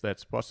 if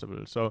that's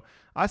possible. So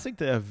I think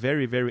there are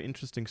very, very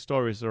interesting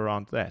stories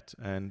around that,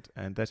 and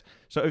that's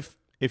so.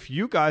 If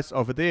you guys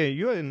over there,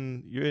 you're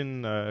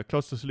in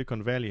close to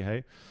Silicon Valley,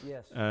 hey?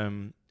 Yes.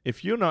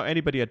 If you know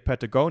anybody at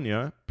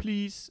Patagonia,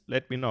 please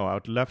let me know. I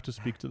would love to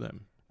speak to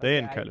them. They're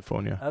in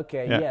California.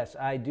 Yes,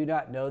 I do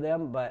not know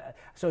them, but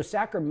so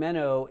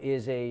Sacramento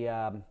is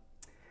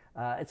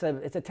it's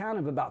a town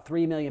of about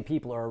 3 million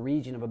people, or a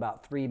region of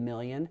about 3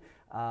 million.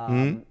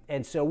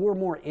 And so we're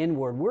more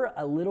inward. We're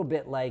a little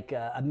bit like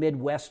a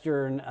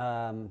Midwestern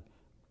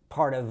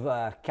part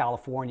of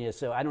California.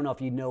 So I don't know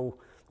if you know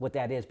what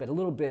that is, but a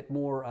little bit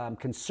more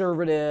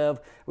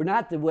conservative. We're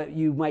not what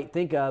you might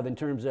think of in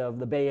terms of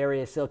the Bay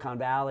Area, Silicon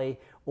Valley,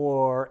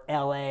 or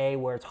LA,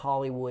 where it's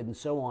Hollywood and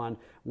so on.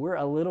 We're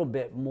a little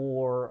bit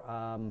more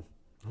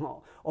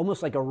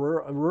almost like a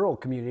rural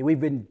community.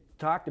 We've been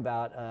talked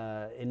about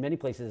in many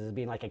places as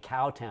being like a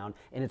cow town,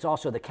 and it's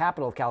also the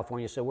capital of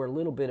California, so we're a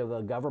little bit of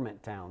a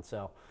government town.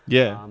 So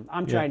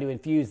I'm trying to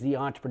infuse the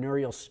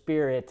entrepreneurial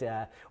spirit,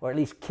 or at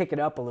least kick it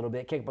up a little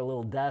bit, kick up a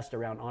little dust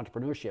around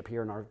entrepreneurship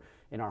here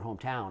in our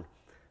hometown.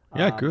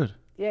 Good.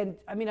 And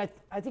I mean,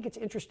 I think it's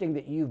interesting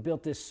that you've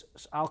built this,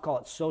 I'll call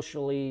it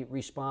socially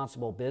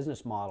responsible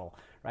business model,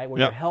 right?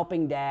 Where you're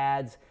helping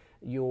dads,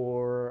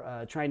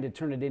 you're trying to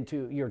turning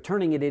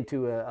it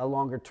into a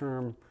longer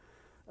term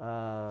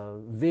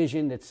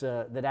vision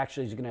that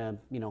actually is going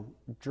to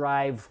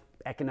drive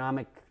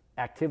economic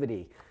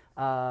activity.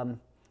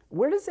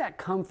 Where does that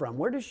come from?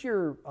 Where does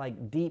your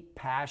deep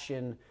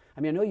passion?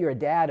 I mean, I know you're a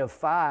dad of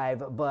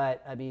 5,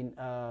 but I mean,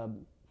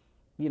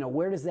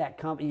 where does that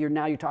come?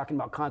 You're talking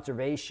about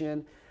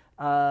conservation.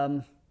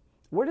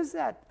 Where does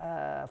that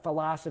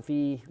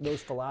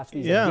those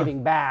philosophies of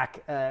giving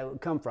back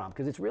come from?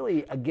 Because it's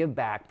really a give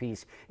back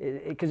piece.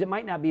 Because it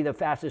might not be the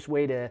fastest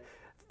way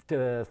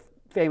to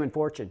fame and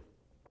fortune.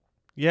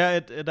 Yeah,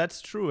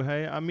 that's true.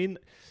 Hey, I mean,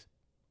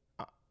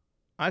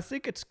 I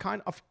think it's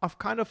I've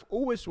kind of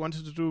always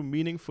wanted to do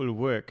meaningful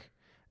work,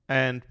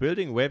 and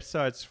building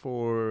websites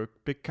for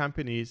big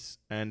companies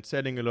and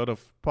selling a lot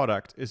of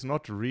product is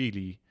not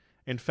really.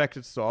 In fact,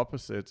 it's the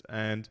opposite.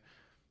 And,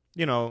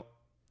 you know,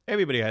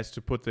 everybody has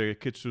to put their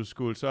kids through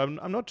school. So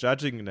I'm not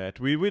judging that.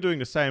 We're doing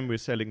the same. We're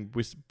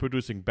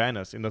producing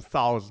banners in the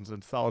thousands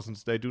and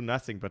thousands. They do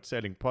nothing but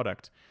selling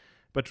product.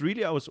 But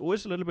really, I was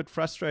always a little bit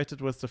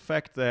frustrated with the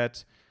fact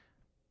that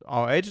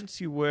our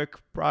agency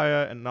work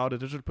prior and now the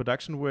digital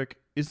production work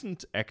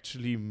isn't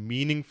actually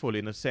meaningful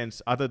in a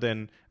sense, other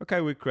than,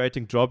 okay, we're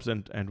creating jobs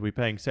and we're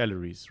paying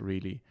salaries,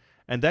 really.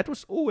 And that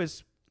was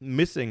always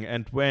missing.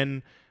 And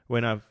when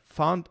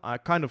I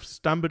kind of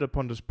stumbled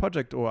upon this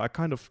project, or I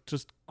kind of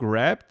just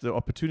grabbed the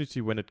opportunity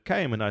when it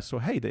came, and I saw,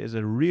 hey, there is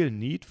a real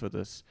need for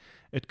this.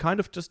 It kind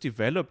of just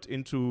developed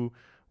into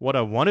what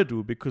I want to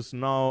do, because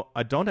now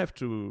I don't have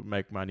to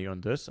make money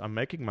on this. I'm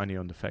making money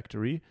on the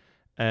factory.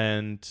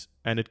 And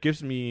it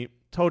gives me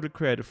total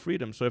creative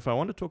freedom. So if I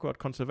want to talk about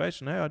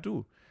conservation, hey, I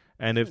do.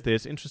 And if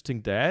there's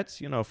interesting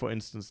dads, you know, for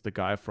instance, the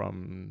guy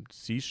from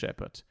Sea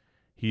Shepherd,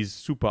 he's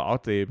super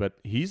out there, but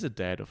he's a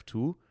dad of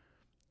 2,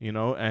 you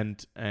know,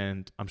 and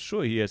I'm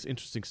sure he has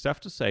interesting stuff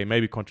to say,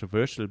 maybe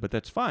controversial, but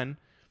that's fine.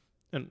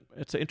 And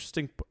it's an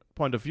interesting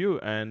point of view,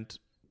 and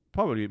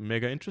probably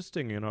mega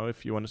interesting, you know.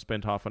 If you want to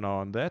spend half an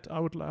hour on that, I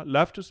would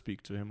love to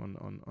speak to him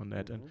on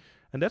that.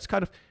 And that's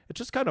kind of, it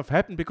just kind of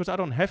happened because I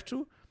don't have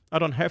to. I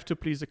don't have to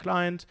please a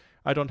client.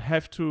 I don't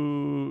have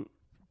to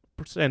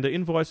send an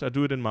invoice. I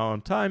do it in my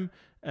own time.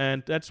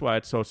 And that's why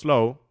it's so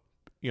slow,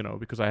 you know,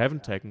 because I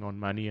haven't taken on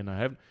money, and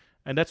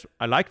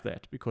I like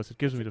that because it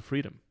gives me the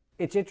freedom.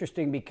 It's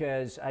interesting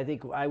because I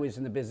think I was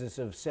in the business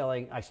of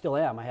selling. I still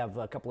am. I have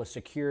a couple of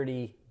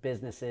security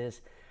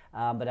businesses,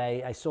 but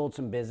I sold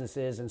some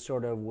businesses and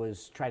sort of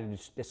was trying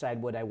to decide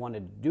what I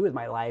wanted to do with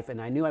my life.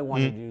 And I knew I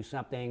wanted to do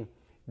something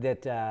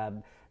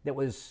that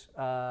was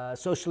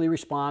socially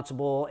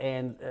responsible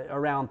and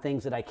around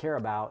things that I care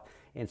about.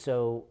 And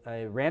so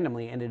I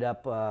randomly ended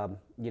up,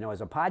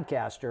 as a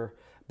podcaster,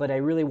 but I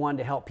really wanted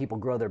to help people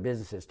grow their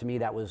businesses. To me,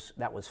 that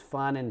was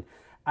fun. And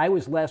I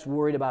was less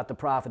worried about the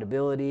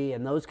profitability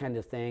and those kinds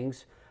of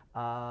things.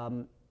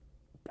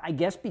 I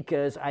guess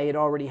because I had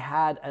already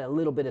had a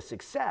little bit of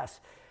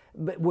success.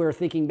 But we're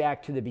thinking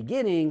back to the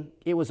beginning,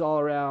 it was all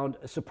around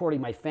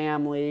supporting my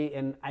family,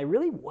 and I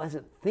really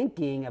wasn't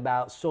thinking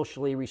about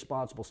socially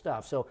responsible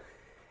stuff. So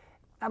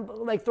I'm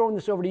like throwing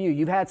this over to you.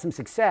 You've had some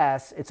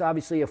success. It's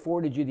obviously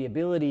afforded you the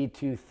ability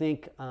to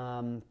think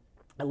a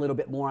little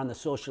bit more on the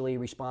socially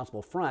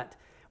responsible front.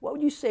 What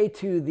would you say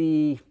to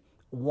the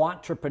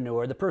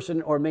entrepreneur, the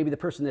person, or maybe the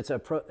person that's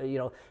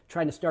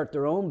trying to start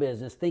their own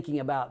business,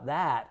 thinking about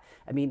that?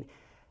 I mean,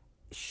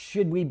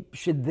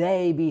 should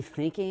they be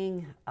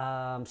thinking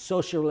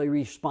socially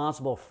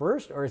responsible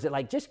first, or is it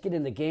like just get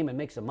in the game and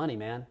make some money,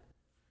 man?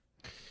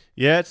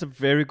 Yeah, it's a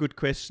very good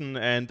question,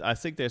 and I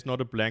think there's not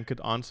a blanket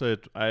answer.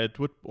 It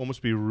would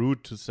almost be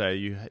rude to say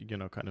you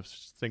kind of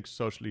think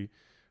socially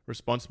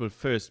responsible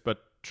first,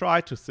 but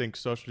try to think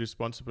socially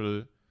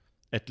responsible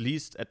at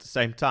least at the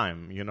same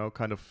time. You know,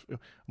 kind of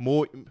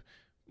more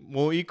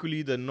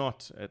equally than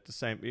not at the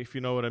same, if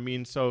you know what I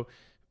mean. So,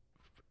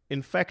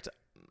 in fact,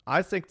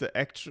 I think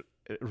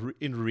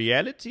in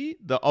reality,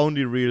 the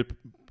only real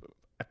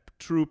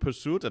true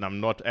pursuit, and I'm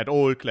not at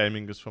all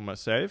claiming this for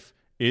myself,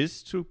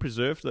 is to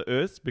preserve the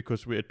earth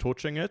because we are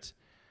torching it.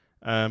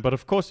 But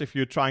of course, if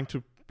you're trying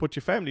to put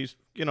your families,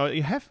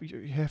 you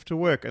have to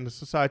work, and the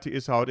society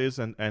is how it is,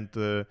 and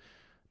the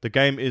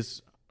game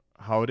is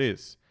how it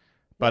is.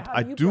 But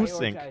I do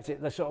think.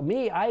 So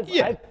me,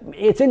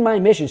 it's in my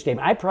mission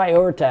statement. I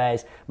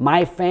prioritize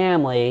my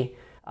family,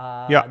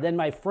 then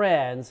my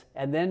friends,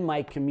 and then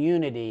my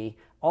community.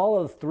 All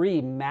of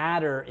 3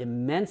 matter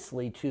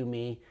immensely to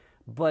me,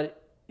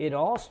 but it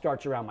all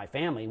starts around my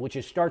family, which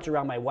starts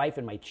around my wife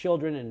and my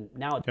children, and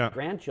now it's my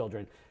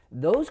grandchildren.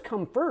 Those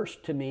come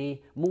first to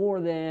me more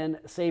than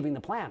saving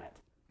the planet.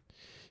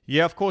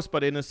 Yeah, of course,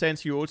 but in a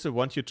sense, you also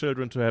want your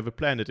children to have a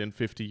planet in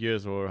 50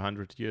 years or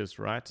 100 years,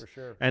 right? For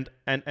sure. And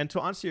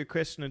to answer your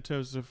question in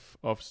terms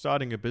of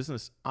starting a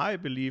business, I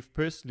believe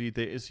personally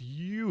there is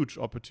huge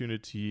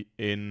opportunity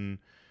in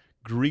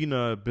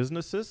greener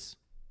businesses.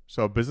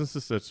 So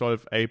businesses that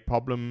solve a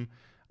problem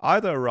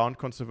either around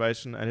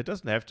conservation, and it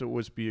doesn't have to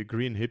always be a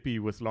green hippie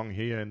with long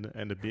hair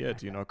and a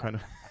beard, kind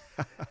of.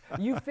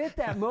 You fit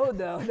that mold,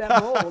 though,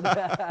 that mold.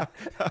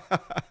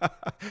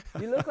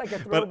 You look like a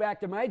throwback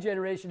to my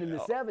generation in the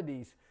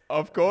 70s.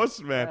 Of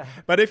course, man.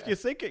 But if you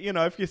think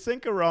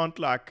around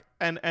like,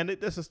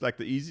 this is like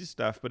the easy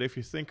stuff, but if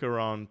you think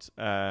around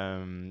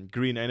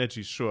green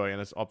energy, sure, and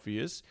it's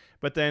obvious.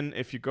 But then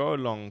if you go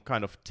along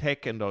kind of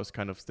tech and those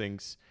kind of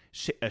things,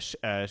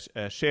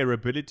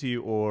 shareability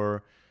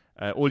or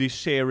all these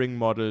sharing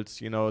models,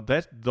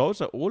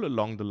 those are all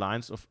along the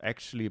lines of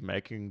actually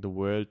making the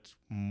world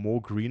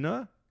more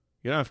greener.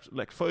 You don't have to,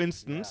 like, for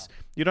instance,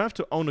 you don't have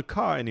to own a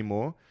car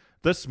anymore.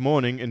 This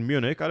morning in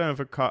Munich, I don't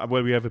have a car.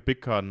 Well, we have a big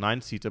car,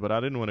 9-seater, but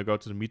I didn't want to go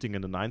to the meeting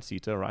in the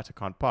 9-seater, right? I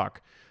can't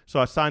park. So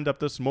I signed up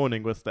this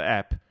morning with the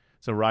app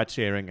It's a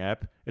ride-sharing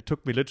app. It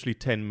took me literally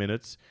 10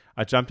 minutes.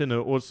 I jumped in an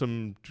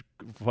awesome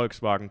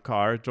Volkswagen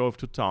car, drove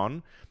to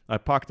town. I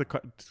parked the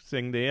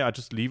thing there. I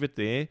just leave it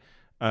there.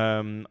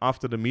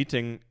 After the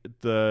meeting,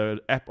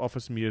 the app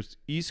offers me an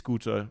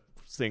e-scooter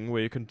thing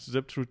where you can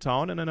zip through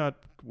town, and then I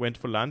went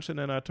for lunch, and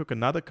then I took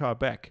another car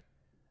back.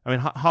 I mean,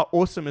 how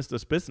awesome is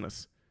this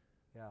business?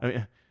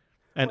 Yeah.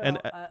 I mean,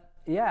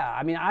 yeah,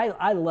 I mean,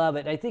 I love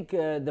it. I think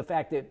the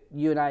fact that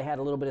you and I had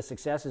a little bit of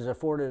success has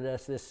afforded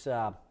us this,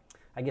 I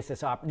guess,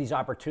 these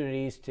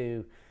opportunities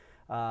to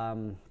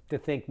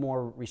think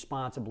more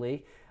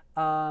responsibly.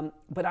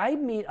 But I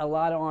meet a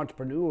lot of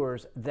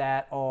entrepreneurs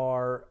that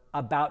are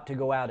about to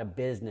go out of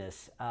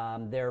business.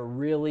 They're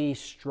really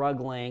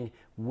struggling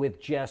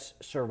with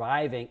just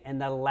surviving,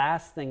 and the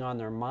last thing on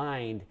their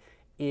mind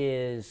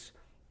is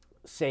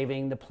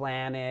saving the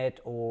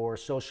planet or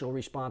social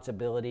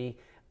responsibility.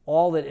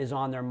 All that is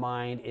on their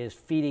mind is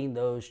feeding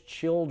those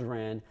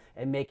children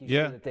and making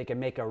sure that they can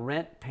make a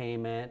rent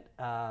payment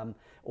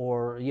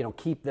or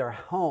keep their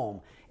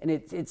home. And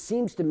it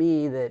seems to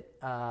me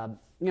that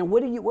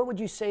what would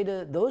you say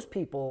to those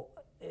people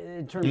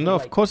in terms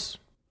of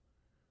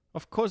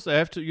of course you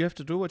have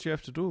to do what you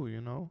have to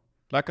do.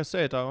 Like I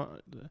said,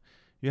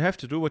 you have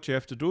to do what you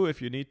have to do.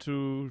 If you need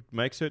to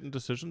make certain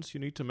decisions, you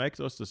need to make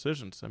those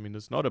decisions. I mean,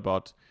 it's not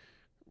about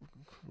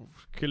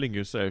killing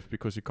yourself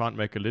because you can't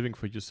make a living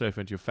for yourself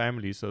and your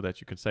family so that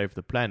you can save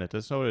the planet.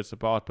 That's not what it's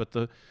about. But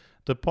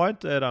the point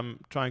that I'm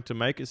trying to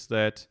make is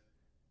that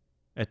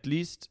at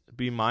least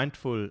be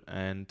mindful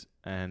and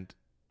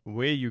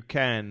where you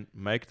can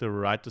make the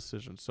right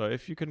decision. So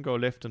if you can go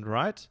left and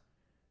right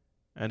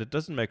and it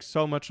doesn't make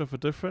so much of a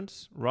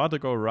difference, rather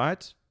go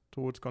right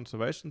towards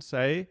conservation,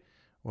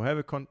 or have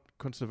a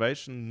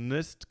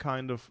conservationist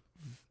kind of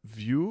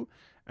view.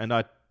 And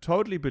I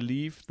totally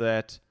believe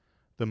that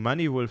the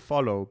money will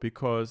follow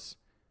because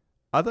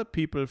other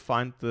people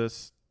find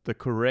this the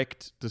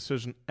correct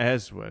decision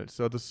as well.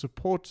 So the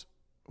support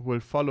will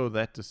follow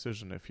that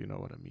decision, if you know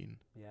what I mean.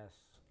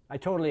 Yes, I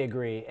totally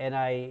agree. And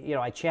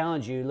I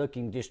challenge you,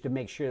 looking just to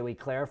make sure that we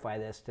clarify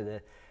this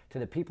to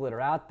the people that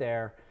are out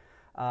there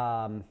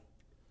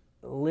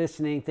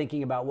listening,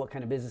 thinking about what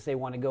kind of business they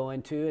want to go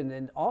into, and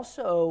then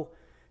also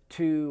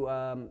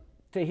to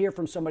hear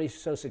from somebody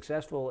so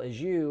successful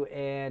as you,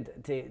 and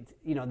to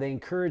the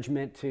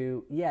encouragement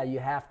to you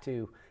have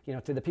to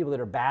to the people that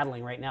are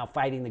battling right now,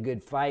 fighting the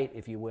good fight,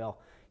 if you will.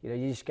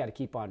 You just got to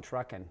keep on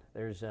trucking.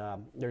 There's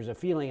a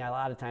feeling a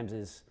lot of times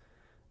is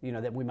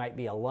that we might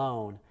be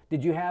alone.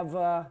 Did you have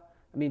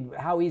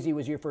how easy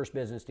was your first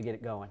business to get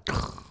it going?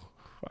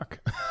 Fuck.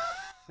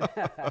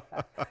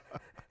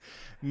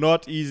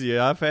 Not easy.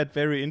 I've had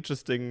very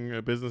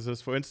interesting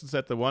businesses. For instance,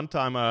 at the one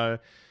time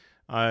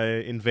I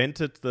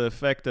invented the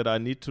fact that I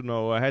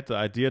had the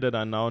idea that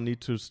I now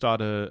need to start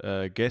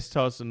a guest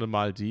house in the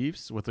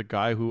Maldives with a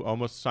guy who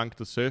almost sunk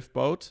the surf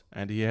boat,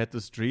 and he had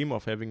this dream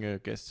of having a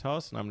guest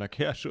house, and I'm like,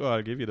 yeah, sure,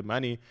 I'll give you the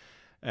money.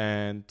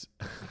 And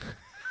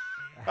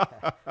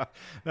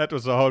that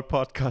was a whole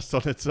podcast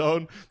on its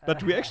own.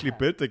 But we actually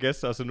built the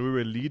guest house, and we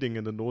were leading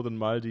in the northern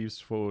Maldives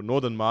for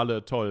Northern Male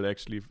Atoll,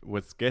 actually,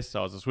 with guest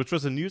houses, which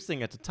was a new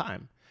thing at the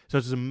time. So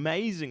it's an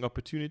amazing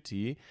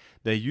opportunity.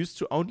 They used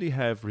to only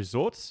have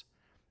resorts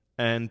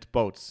and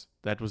boats.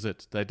 That was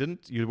it.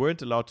 You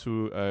weren't allowed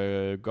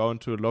to go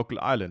into a local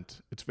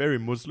island. It's very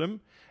Muslim,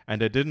 and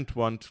they didn't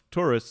want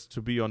tourists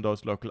to be on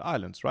those local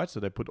islands, right? So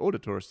they put all the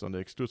tourists on the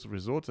exclusive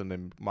resorts, and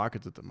then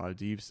marketed the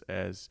Maldives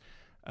as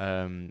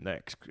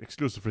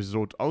exclusive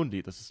resort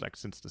only. This is like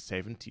since the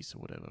 70s or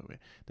whatever.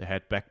 They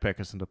had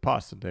backpackers in the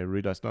past, and they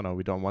realized, no,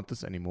 we don't want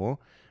this anymore.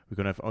 We're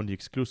going to have only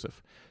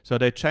exclusive. So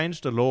they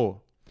changed the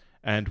law.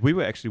 And we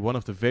were actually one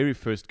of the very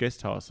first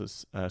guest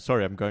houses.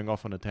 Sorry, I'm going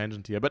off on a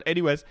tangent here. But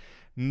anyways,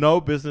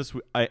 no business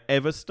I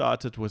ever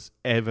started was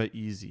ever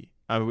easy.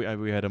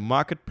 We had a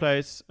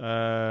marketplace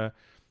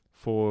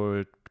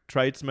for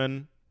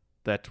tradesmen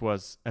that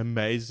was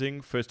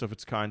amazing, first of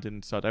its kind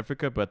in South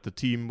Africa. But the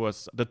team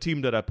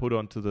that I put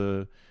onto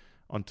the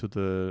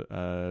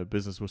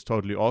business was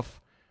totally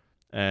off.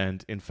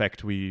 And in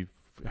fact, we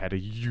had a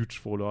huge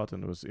fallout,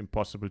 and it was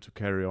impossible to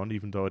carry on,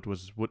 even though it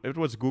was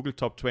Google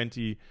top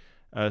 20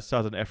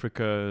 Southern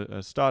Africa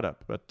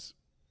startup, but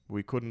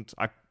we couldn't.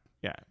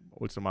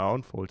 Also my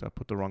own fault. I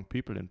put the wrong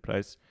people in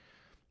place.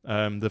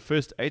 The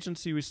first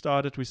agency we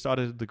started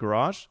in the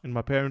garage, in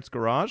my parents'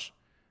 garage.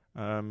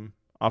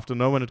 After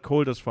no one had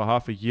called us for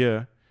half a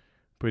year,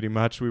 pretty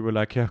much, we were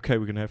like, yeah, okay,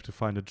 we're gonna have to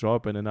find a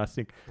job. And then I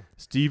think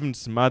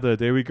Steven's mother,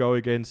 there we go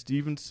again.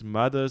 Steven's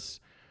mother's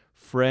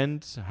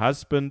friend,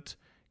 husband,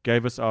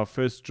 gave us our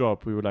first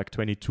job. We were like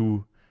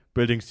 22,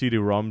 building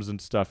CD-ROMs and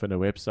stuff and a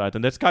website,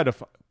 and that's kind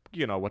of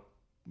what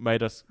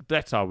made us.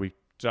 That's how we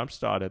jump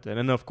started. And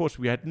then of course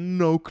we had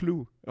no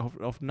clue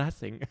of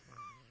nothing.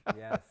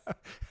 Yes.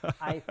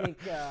 I think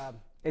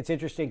it's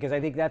interesting because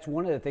I think that's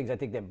one of the things I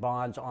think that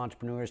bonds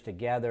entrepreneurs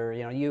together.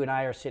 You and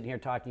I are sitting here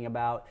talking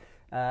about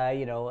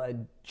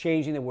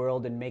changing the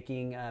world and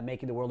making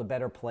the world a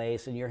better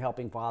place, and you're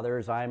helping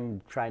fathers.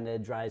 I'm trying to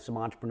drive some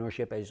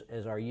entrepreneurship,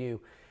 as are you.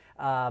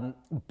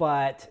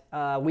 But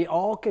we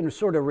all can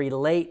sort of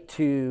relate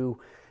to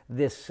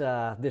this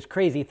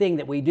crazy thing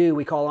that we do.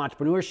 We call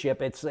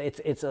entrepreneurship. It's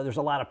there's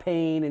a lot of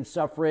pain and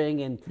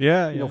suffering and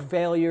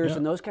failures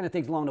and those kind of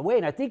things along the way.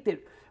 And I think that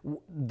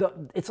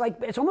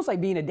it's almost like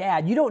being a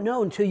dad. You don't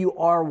know until you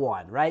are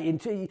one, right?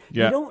 Until you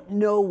don't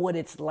know what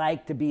it's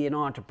like to be an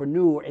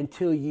entrepreneur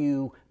until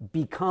you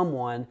become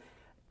one.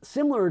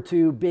 Similar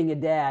to being a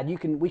dad,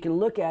 we can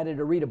look at it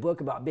or read a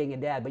book about being a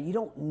dad, but you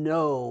don't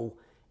know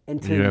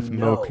until you have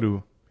no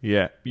clue.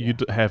 You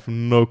have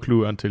no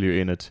clue until you're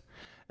in it.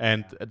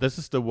 And this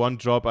is the one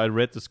job. I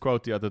read this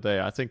quote the other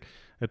day. I think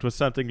it was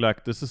something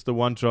like, this is the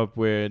one job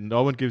where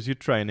no one gives you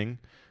training,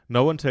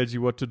 no one tells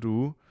you what to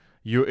do,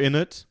 you're in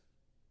it,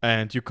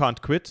 and you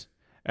can't quit.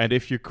 And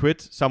if you quit,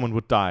 someone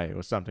would die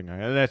or something.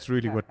 And that's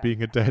really what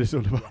being a dad is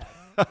all about.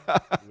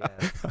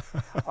 Yes.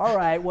 All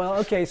right. Well,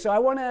 okay. So I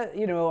want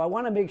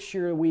to make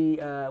sure we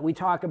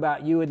talk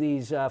about you and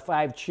these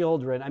 5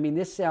 children. I mean,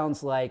 this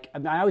sounds like,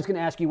 I was going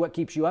to ask you what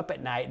keeps you up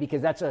at night,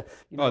 because that's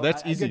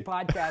that's easy. Good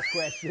podcast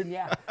question.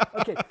 Yeah.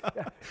 Okay.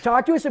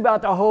 Talk to us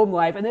about the home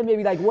life, and then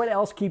maybe like what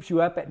else keeps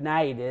you up at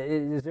night?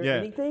 Is there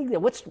anything?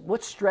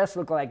 What's stress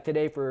look like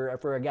today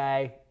for a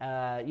guy?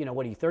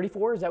 What are you,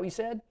 34? Is that what you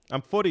said?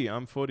 I'm 40.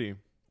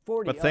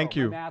 40. But thank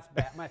you. My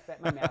math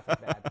is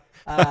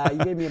bad.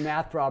 You gave me a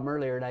math problem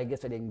earlier, and I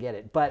guess I didn't get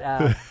it. But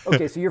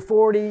okay, so you're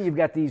 40. You've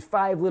got these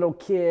 5 little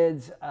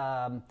kids,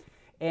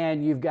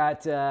 and you've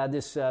got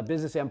this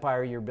business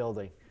empire you're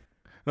building.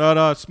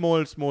 No,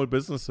 small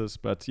businesses,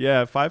 but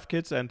 5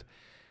 kids. And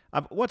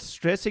what's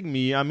stressing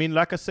me? I mean,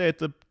 like I said,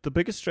 the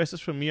biggest stresses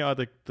for me are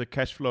the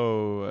cash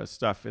flow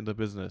stuff in the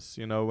business.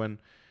 You know,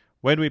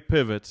 when we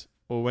pivot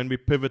or when we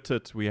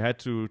pivoted, we had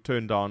to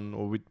turn down,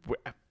 or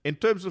in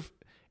terms of.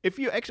 If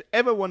you actually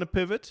ever want to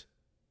pivot,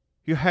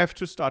 you have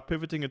to start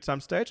pivoting at some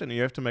stage, and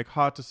you have to make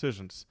hard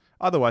decisions.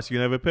 Otherwise, you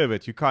never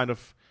pivot. You kind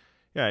of,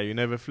 you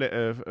never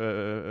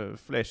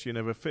flesh, you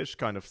never fish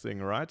kind of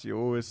thing, right? You're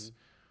always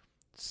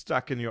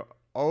stuck in your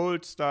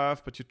old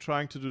stuff, but you're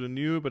trying to do the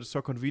new, but it's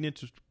so convenient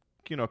to,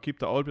 keep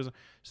the old business.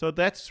 So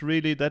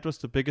that was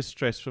the biggest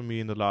stress for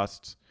me in the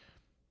last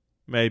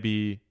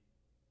maybe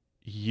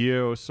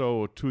year or so,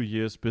 or 2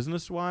 years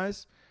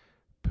business-wise.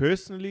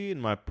 Personally,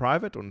 in my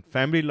private and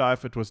family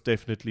life, it was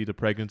definitely the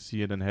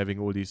pregnancy and then having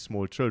all these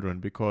small children,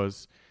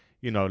 because,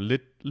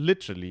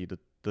 literally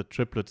the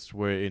triplets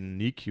were in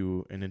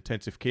NICU, in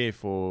intensive care,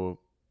 for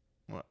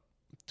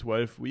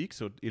 12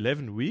 weeks or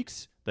 11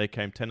 weeks. They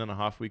came 10 and a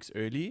half weeks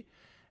early,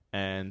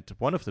 and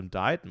one of them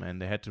died, man.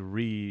 They had to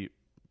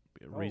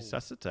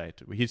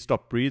resuscitate. He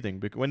stopped breathing.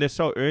 Because when they're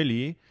so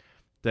early,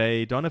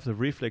 they don't have the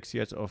reflex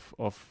yet of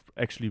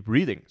actually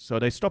breathing. So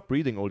they stop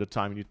breathing all the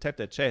time. You tap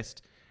their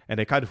chest, and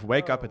they kind of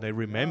wake up and they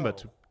remember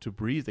to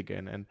breathe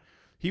again. And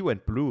he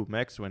went blue.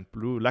 Max went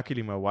blue.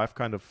 Luckily, my wife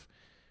kind of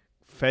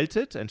felt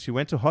it, and she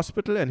went to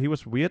hospital, and he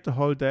was weird the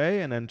whole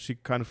day. And then she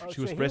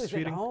was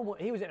breastfeeding.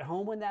 He was at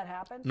home when that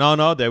happened?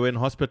 No, they were in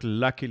hospital,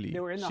 luckily. They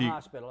were in the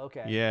hospital,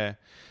 okay. Yeah.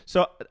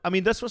 So, I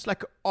mean, this was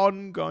like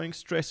ongoing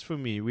stress for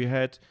me. We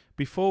had,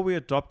 before we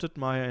adopted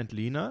Maya and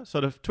Lena, so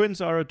the twins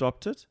are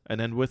adopted, and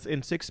then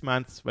within 6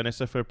 months,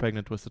 Vanessa fell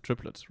pregnant with the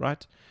triplets,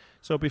 right?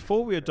 So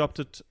before we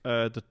adopted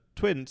the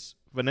twins,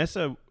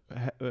 Vanessa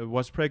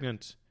was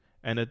pregnant,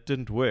 and it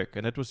didn't work,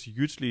 and it was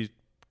hugely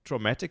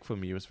traumatic for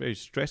me. It was very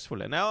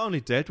stressful, and I only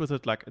dealt with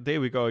it, like,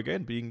 there we go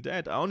again, being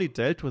dad. I only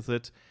dealt with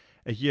it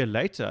a year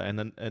later,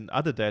 and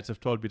other dads have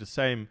told me the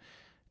same.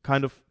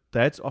 Kind of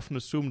dads often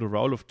assume the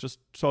role of just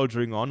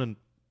soldiering on and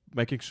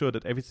making sure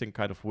that everything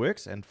kind of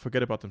works and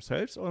forget about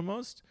themselves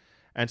almost.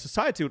 And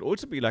society would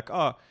also be like,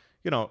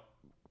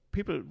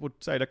 people would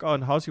say like,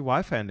 and how's your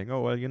wife handling?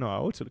 Oh, well, I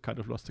also kind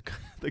of lost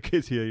the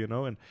kids here,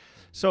 and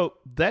so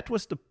that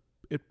was the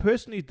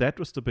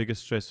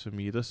biggest stress for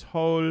me. This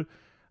whole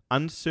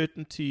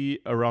uncertainty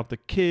around the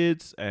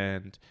kids,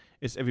 and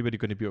is everybody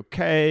going to be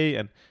okay?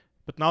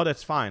 But now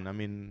that's fine. I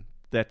mean,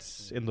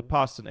 that's in the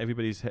past, and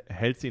everybody's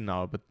healthy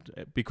now.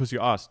 But because you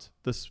asked,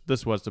 this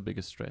was the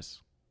biggest stress.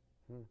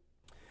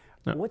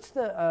 Yeah. What's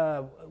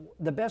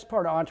the best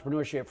part of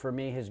entrepreneurship for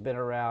me has been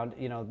around,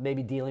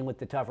 maybe dealing with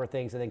the tougher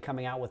things and then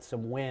coming out with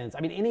some wins.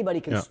 I mean,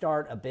 anybody can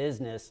start a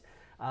business,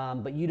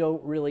 but you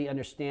don't really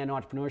understand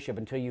entrepreneurship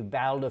until you've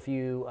battled a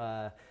few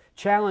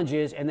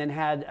challenges and then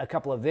had a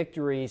couple of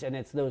victories. And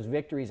it's those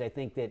victories, I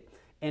think, that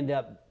end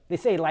up, they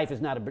say life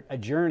is not a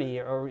journey,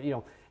 or,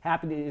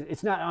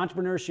 it's not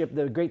entrepreneurship.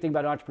 The great thing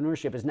about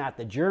entrepreneurship is not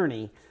the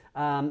journey,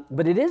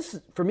 but it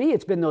is, for me,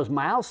 it's been those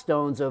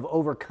milestones of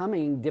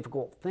overcoming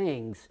difficult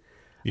things.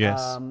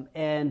 Yes.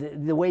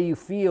 And the way you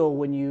feel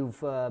when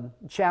you've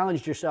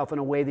challenged yourself in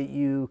a way that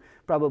you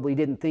probably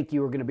didn't think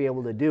you were going to be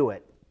able to do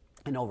it,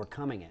 and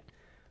overcoming it.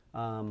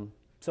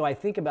 So I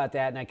think about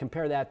that, and I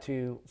compare that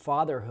to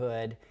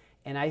fatherhood.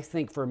 And I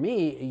think for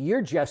me,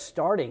 you're just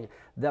starting.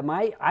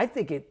 I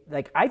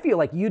feel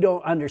like you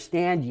don't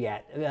understand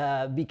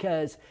yet,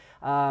 because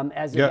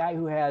as a guy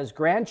who has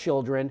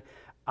grandchildren,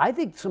 I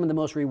think some of the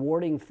most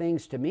rewarding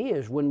things to me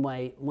is when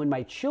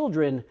my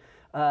children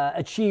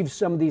achieved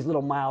some of these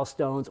little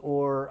milestones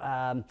or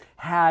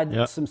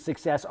had some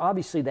success.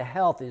 Obviously, the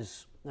health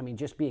is, I mean,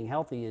 just being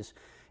healthy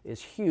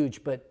is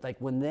huge. But like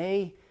when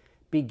they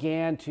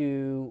began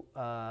to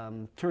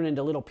turn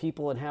into little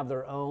people and have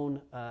their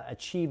own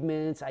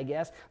achievements, I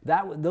guess,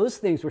 those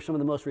things were some of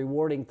the most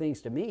rewarding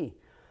things to me.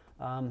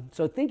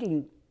 So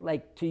thinking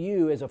like to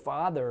you as a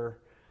father,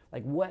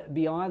 like what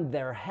beyond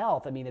their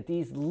health, I mean, at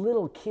these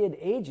little kid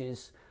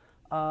ages,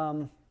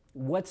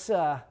 what's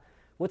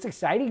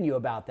exciting you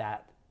about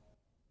that?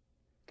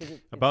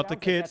 About the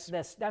kids?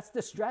 Like that's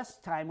the stress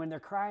time when they're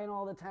crying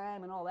all the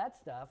time and all that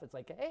stuff. It's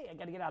like, hey, I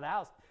got to get out of the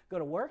house, go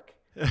to work.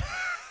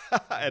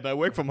 And I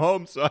work from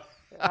home, so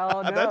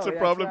oh, no, that's a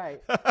problem.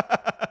 Right.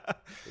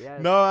 Yes,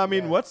 no, I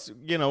mean, what's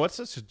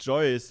such a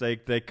joy is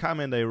like they come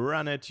and they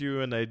run at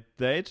you and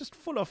they're just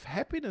full of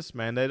happiness,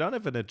 man. They don't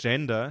have an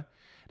agenda.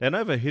 They don't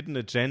have a hidden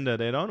agenda.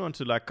 They don't want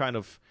to like kind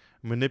of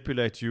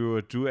manipulate you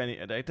or do any.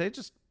 They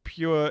just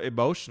pure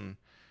emotion.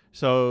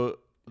 So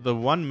the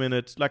 1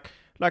 minute, like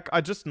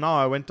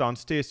I went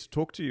downstairs to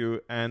talk to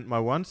you, and my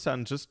one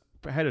son just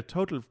had a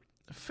total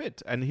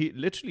fit, and he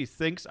literally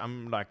thinks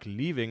I'm like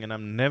leaving and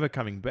I'm never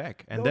coming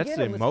back, and that's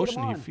the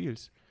emotion he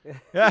feels.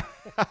 Yeah,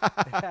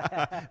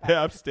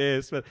 they're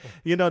upstairs, but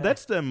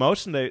that's the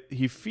emotion that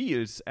he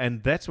feels,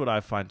 and that's what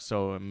I find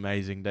so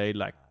amazing. They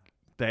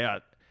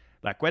are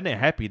like when they're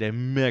happy, they're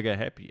mega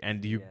happy,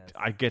 and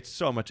I get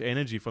so much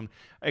energy from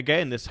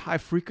again this high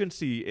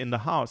frequency in the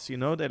house.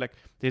 They're like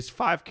there's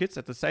 5 kids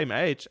at the same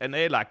age, and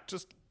they're like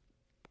just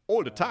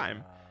all the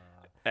time.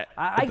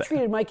 I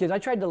treated my kids, I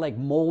tried to like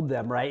mold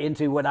them right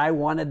into what I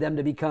wanted them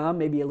to become,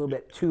 maybe a little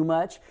bit too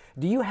much.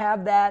 Do you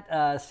have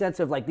that sense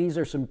of like these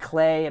are some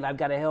clay and I've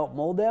got to help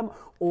mold them?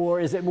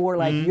 Or is it more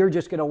like you're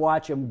just going to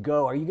watch them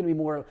go? Are you going to be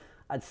more,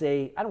 I'd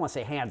say, I don't want to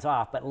say hands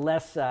off, but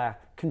less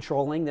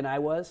controlling than I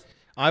was?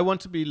 I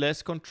want to be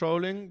less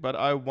controlling, but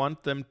I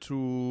want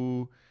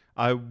to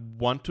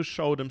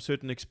show them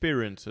certain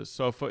experiences.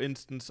 So for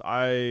instance,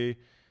 I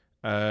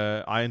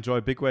enjoy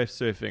big wave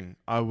surfing.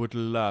 I would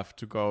love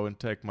to go and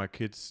take my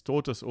kids,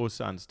 daughters or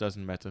sons,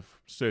 doesn't matter,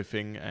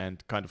 surfing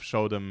and kind of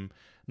show them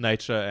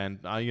nature.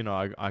 And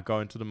I go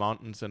into the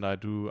mountains and I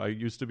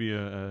used to be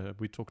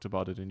we talked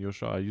about it in your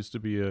show. I used to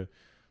be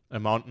a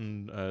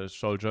mountain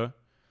soldier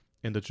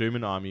in the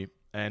German army,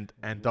 and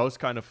those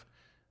kind of,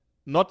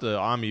 not the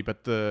army,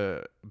 but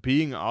the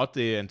being out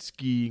there and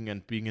skiing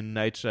and being in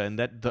nature, and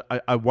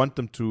I want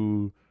them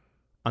to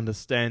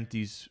understand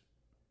these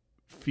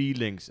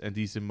feelings and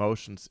these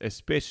emotions,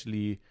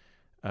 especially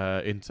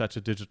in such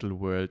a digital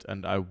world,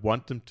 and I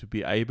want them to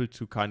be able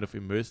to kind of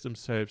immerse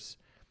themselves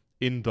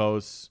in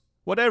those,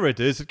 whatever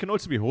it is. It can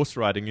also be horse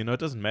riding, it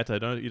doesn't matter.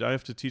 You don't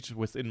have to teach it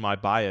within my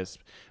bias,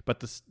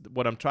 but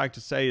what I'm trying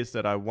to say is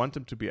that I want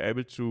them to be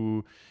able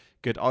to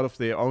get out of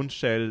their own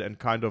shell and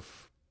kind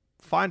of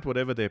find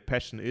whatever their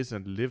passion is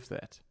and live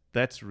that.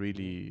 That's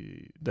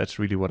really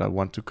what I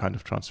want to kind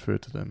of transfer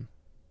to them.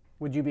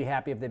 Would you be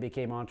happy if they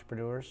became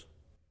entrepreneurs?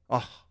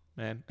 Oh,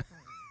 man.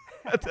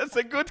 That's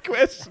a good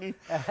question.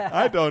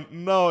 I don't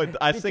know.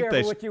 I think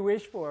they what you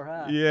wish for,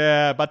 huh?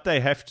 Yeah, but they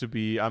have to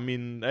be. I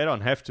mean, they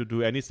don't have to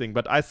do anything,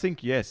 but I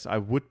think yes, I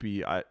would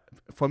be.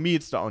 For me,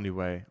 it's the only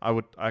way. I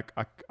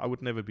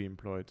would never be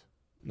employed.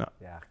 No.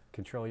 Yeah,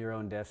 control your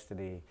own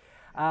destiny.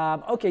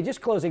 Okay, just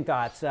closing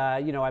thoughts.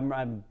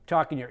 I'm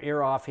talking your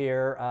ear off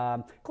here.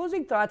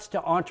 Closing thoughts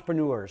to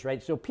entrepreneurs,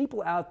 right? So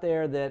people out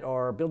there that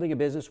are building a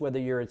business, whether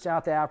you're in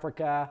South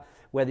Africa,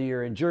 whether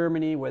you're in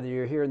Germany, whether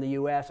you're here in the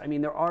U.S. I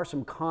mean, there are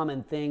some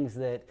common things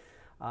that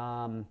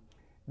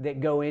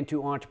go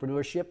into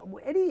entrepreneurship.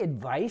 Any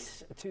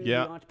advice to the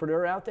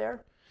entrepreneur out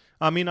there?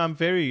 I mean, I'm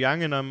very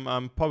young, and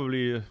I'm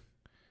probably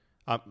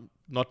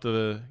not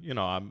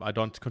I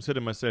don't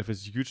consider myself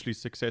as a hugely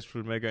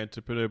successful mega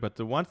entrepreneur, but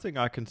the one thing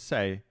I can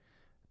say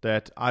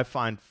that I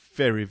find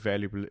very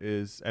valuable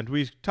is, and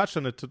we touched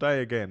on it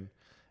today again,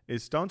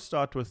 is don't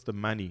start with the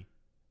money.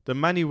 The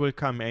money will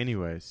come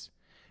anyways.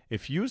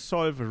 If you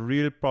solve a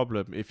real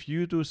problem, if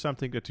you do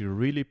something that you're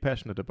really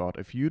passionate about,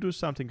 if you do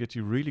something that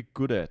you're really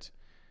good at,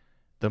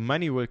 the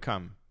money will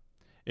come.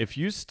 If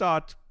you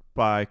start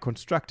by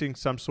constructing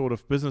some sort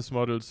of business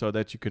model so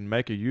that you can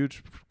make a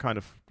huge kind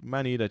of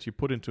money that you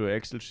put into an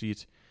Excel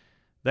sheet,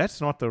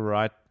 that's not the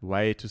right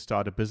way to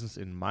start a business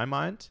in my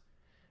mind,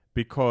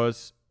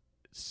 because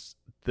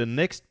the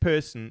next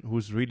person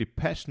who's really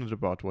passionate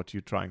about what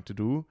you're trying to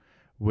do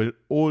will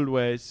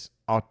always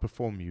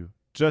outperform you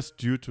just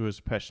due to his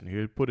passion.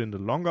 He'll put in the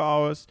longer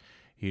hours,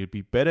 he'll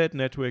be better at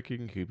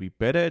networking, he'll be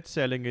better at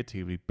selling it,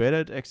 he'll be better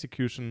at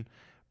execution,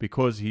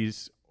 because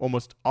he's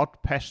almost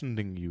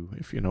out-passioning you,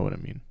 if you know what I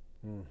mean.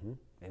 Mm-hmm.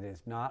 It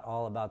is not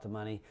all about the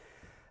money.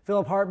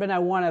 Philip Hartman, I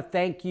want to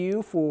thank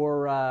you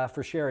for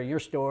sharing your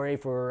story,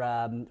 for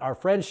our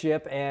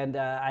friendship, and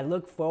I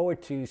look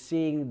forward to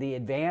seeing the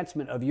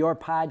advancement of your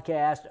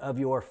podcast, of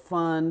your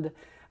fund,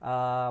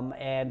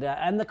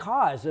 and the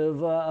cause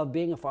of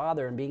being a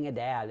father and being a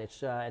dad.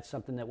 It's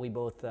something that we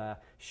both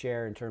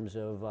share in terms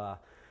of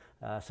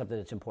something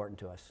that's important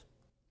to us.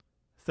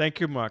 Thank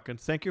you, Mark, and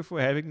thank you for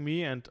having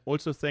me, and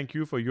also thank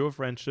you for your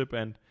friendship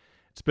and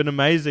it's been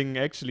amazing.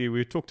 Actually,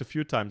 we talked a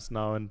few times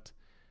now, and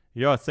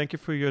yeah, thank you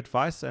for your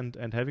advice and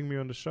having me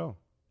on the show.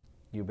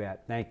 You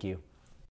bet. Thank you.